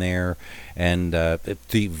here and there, and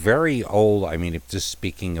the very old, I mean, just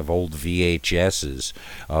speaking of old VHSs,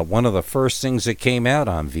 one of the first things that came out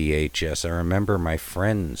on VHS, I remember my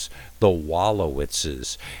friends, the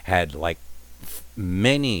Wallowitzes, had like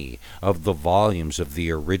many of the volumes of the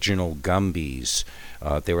original Gumbies.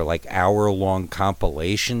 They were like hour-long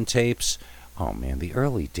compilation tapes. Oh man, the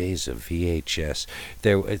early days of VHS.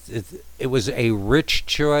 It was a rich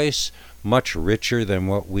choice, much richer than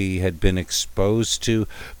what we had been exposed to,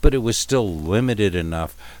 but it was still limited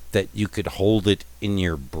enough that you could hold it in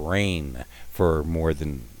your brain for more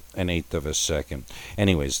than an eighth of a second.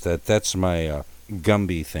 Anyways, that's my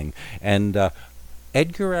Gumby thing. And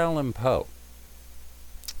Edgar Allan Poe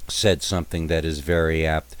said something that is very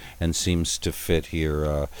apt and seems to fit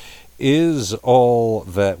here. Is all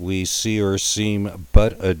that we see or seem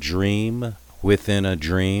but a dream within a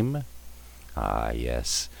dream? Ah,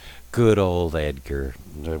 yes. Good old Edgar.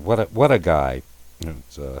 What a guy.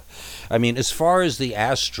 I mean, as far as the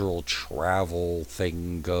astral travel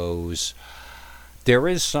thing goes, there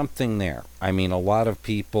is something there. I mean, a lot of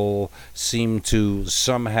people seem to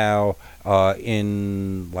somehow,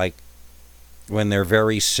 in like when they're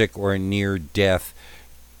very sick or near death,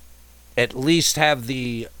 at least have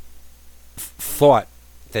the thought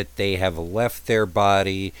that they have left their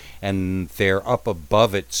body and they're up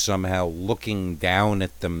above it somehow, looking down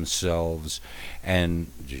at themselves. And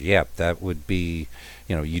yeah, that would be,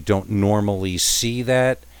 you know, you don't normally see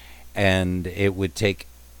that, and it would take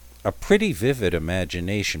a pretty vivid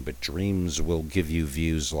imagination, but dreams will give you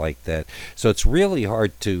views like that. So it's really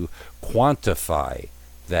hard to quantify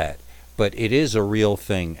that. but it is a real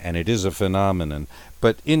thing and it is a phenomenon.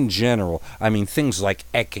 But in general, I mean, things like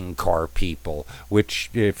Eckankar people, which,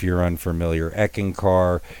 if you're unfamiliar,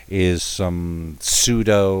 Eckankar is some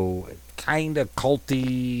pseudo kind of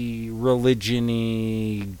culty,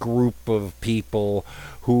 religion-y group of people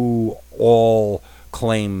who all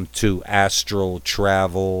claim to astral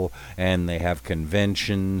travel, and they have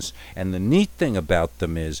conventions. And the neat thing about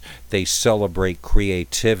them is they celebrate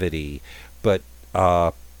creativity, but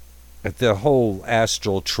the whole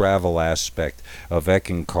astral travel aspect of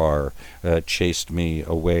Eckankar chased me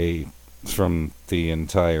away from the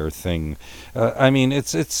entire thing. I mean,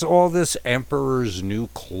 it's all this Emperor's New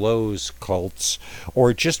Clothes cults,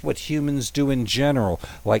 or just what humans do in general.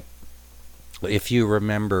 Like, if you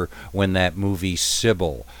remember when that movie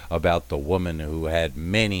Sybil, about the woman who had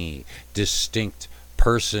many distinct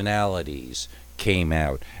personalities, came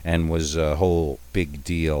out and was a whole big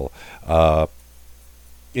deal.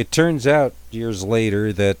 It turns out years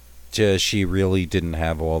later that she really didn't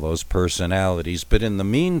have all those personalities, but in the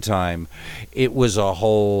meantime, it was a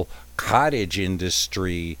whole cottage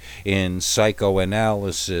industry in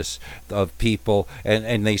psychoanalysis of people,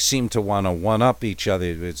 and they seem to want to one-up each other.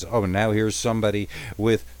 It's, oh, now here's somebody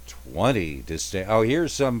with 20 distinct, oh,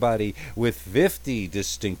 here's somebody with 50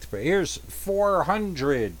 distinct, here's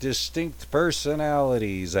 400 distinct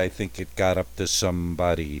personalities. I think it got up to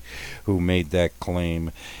somebody who made that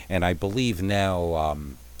claim, and I believe now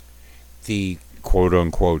the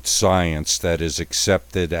quote-unquote science that is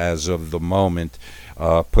accepted as of the moment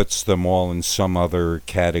puts them all in some other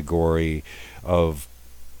category of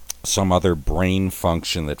some other brain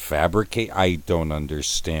function that fabricate. I don't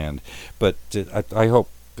understand, but I hope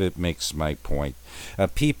it makes my point.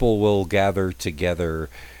 People will gather together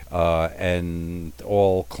and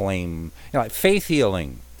all claim, faith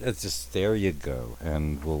healing. It's just, there you go,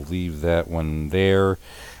 and we'll leave that one there.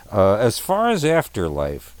 As far as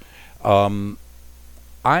afterlife, I'm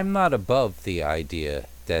not above the idea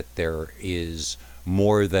that there is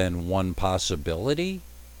more than one possibility.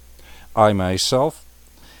 I myself,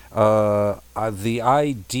 the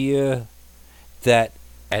idea that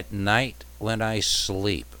at night when I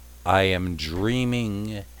sleep, I am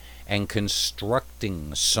dreaming and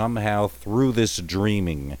constructing somehow through this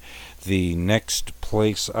dreaming the next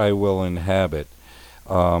place I will inhabit,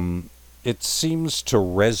 it seems to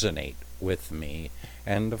resonate with me.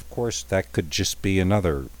 And of course, that could just be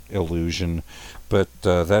another illusion, but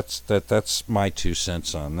that's my 2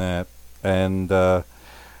 cents on that. And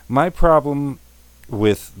my problem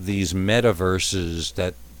with these metaverses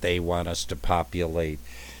that they want us to populate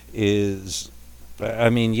is, I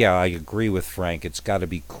mean, yeah, I agree with Frank. It's got to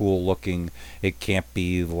be cool looking. It can't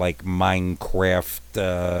be like Minecraft,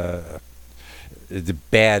 the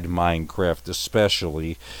bad Minecraft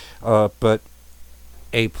especially, but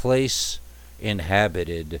a place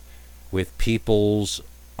inhabited with people's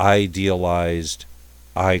idealized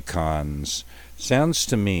icons sounds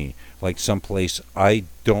to me like someplace I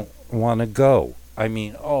don't want to go. I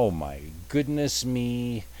mean, oh my goodness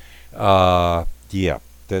me. Yeah,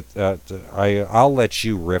 I'll let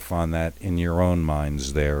you riff on that in your own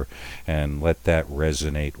minds there and let that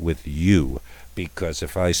resonate with you, because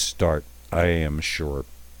if I start, I am sure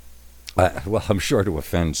I'm sure to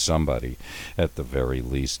offend somebody at the very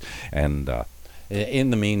least. And in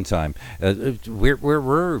the meantime,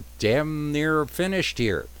 we're damn near finished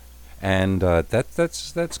here, and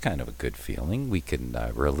that's kind of a good feeling. We can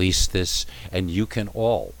release this, and you can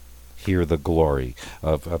all hear the glory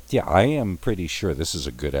of yeah. I am pretty sure this is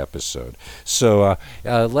a good episode. So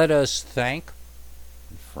let us thank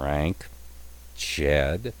Frank,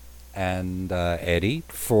 Chad, and Eddie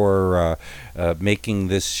for making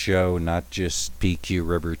this show not just PQ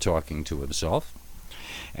Ribber talking to himself,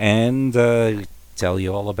 and tell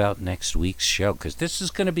you all about next week's show, because this is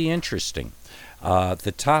going to be interesting.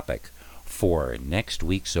 The topic for next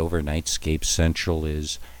week's Overnightscape Central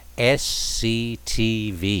is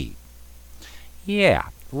SCTV. Yeah,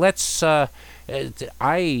 let's I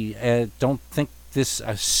don't think this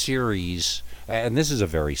series, and this is a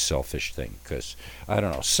very selfish thing, because, I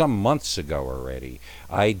don't know, some months ago already,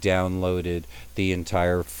 I downloaded the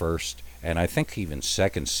entire first, and I think even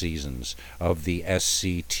second seasons of the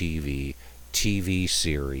SCTV TV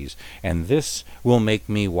series, and this will make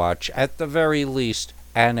me watch, at the very least,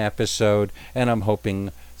 an episode, and I'm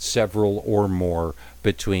hoping several or more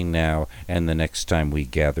between now and the next time we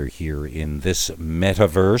gather here in this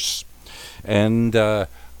metaverse. And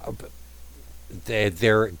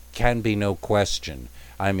there can be no question.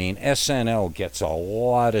 I mean, SNL gets a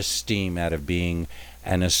lot of steam out of being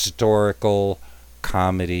an historical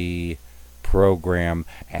comedy program,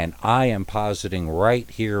 and I am positing right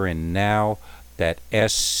here and now that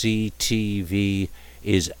SCTV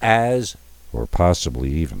is as, or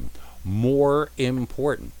possibly even more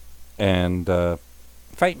important. And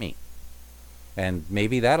fight me. And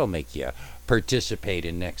maybe that'll make you participate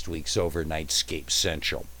in next week's Overnightscape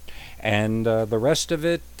Central. And the rest of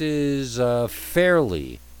it is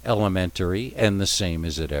fairly elementary and the same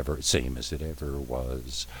as it ever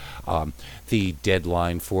was. The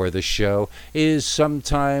deadline for the show is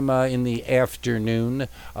sometime in the afternoon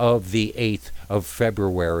of the 8th of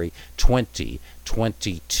February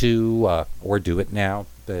 2022, or do it now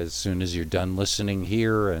as soon as you're done listening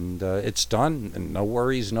here, and it's done. And no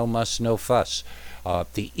worries, no muss, no fuss.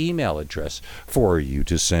 The email address for you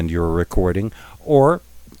to send your recording, or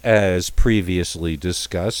as previously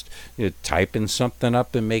discussed, typing something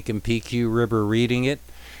up and making PQ Ribber reading it,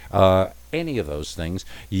 any of those things,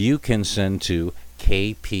 you can send to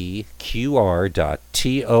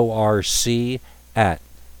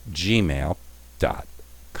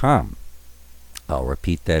kpqr.torc@gmail.com. I'll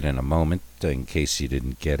repeat that in a moment in case you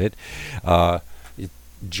didn't get it.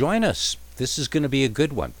 Join us. This is going to be a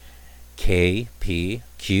good one.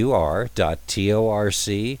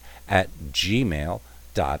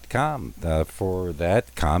 kpqr.torc@gmail.com. For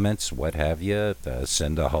that, comments, what have you,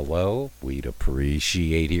 send a hello. We'd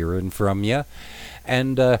appreciate hearing from you.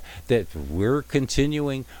 And that we're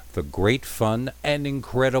continuing the great fun and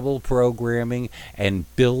incredible programming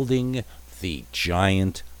and building the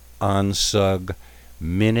giant ONSUG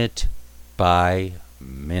minute by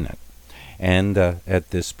minute. And at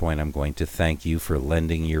this point, I'm going to thank you for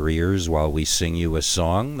lending your ears while we sing you a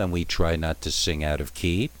song. And we try not to sing out of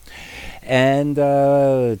key. And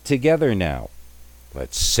together now,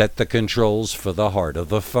 let's set the controls for the heart of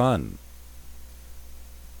the fun.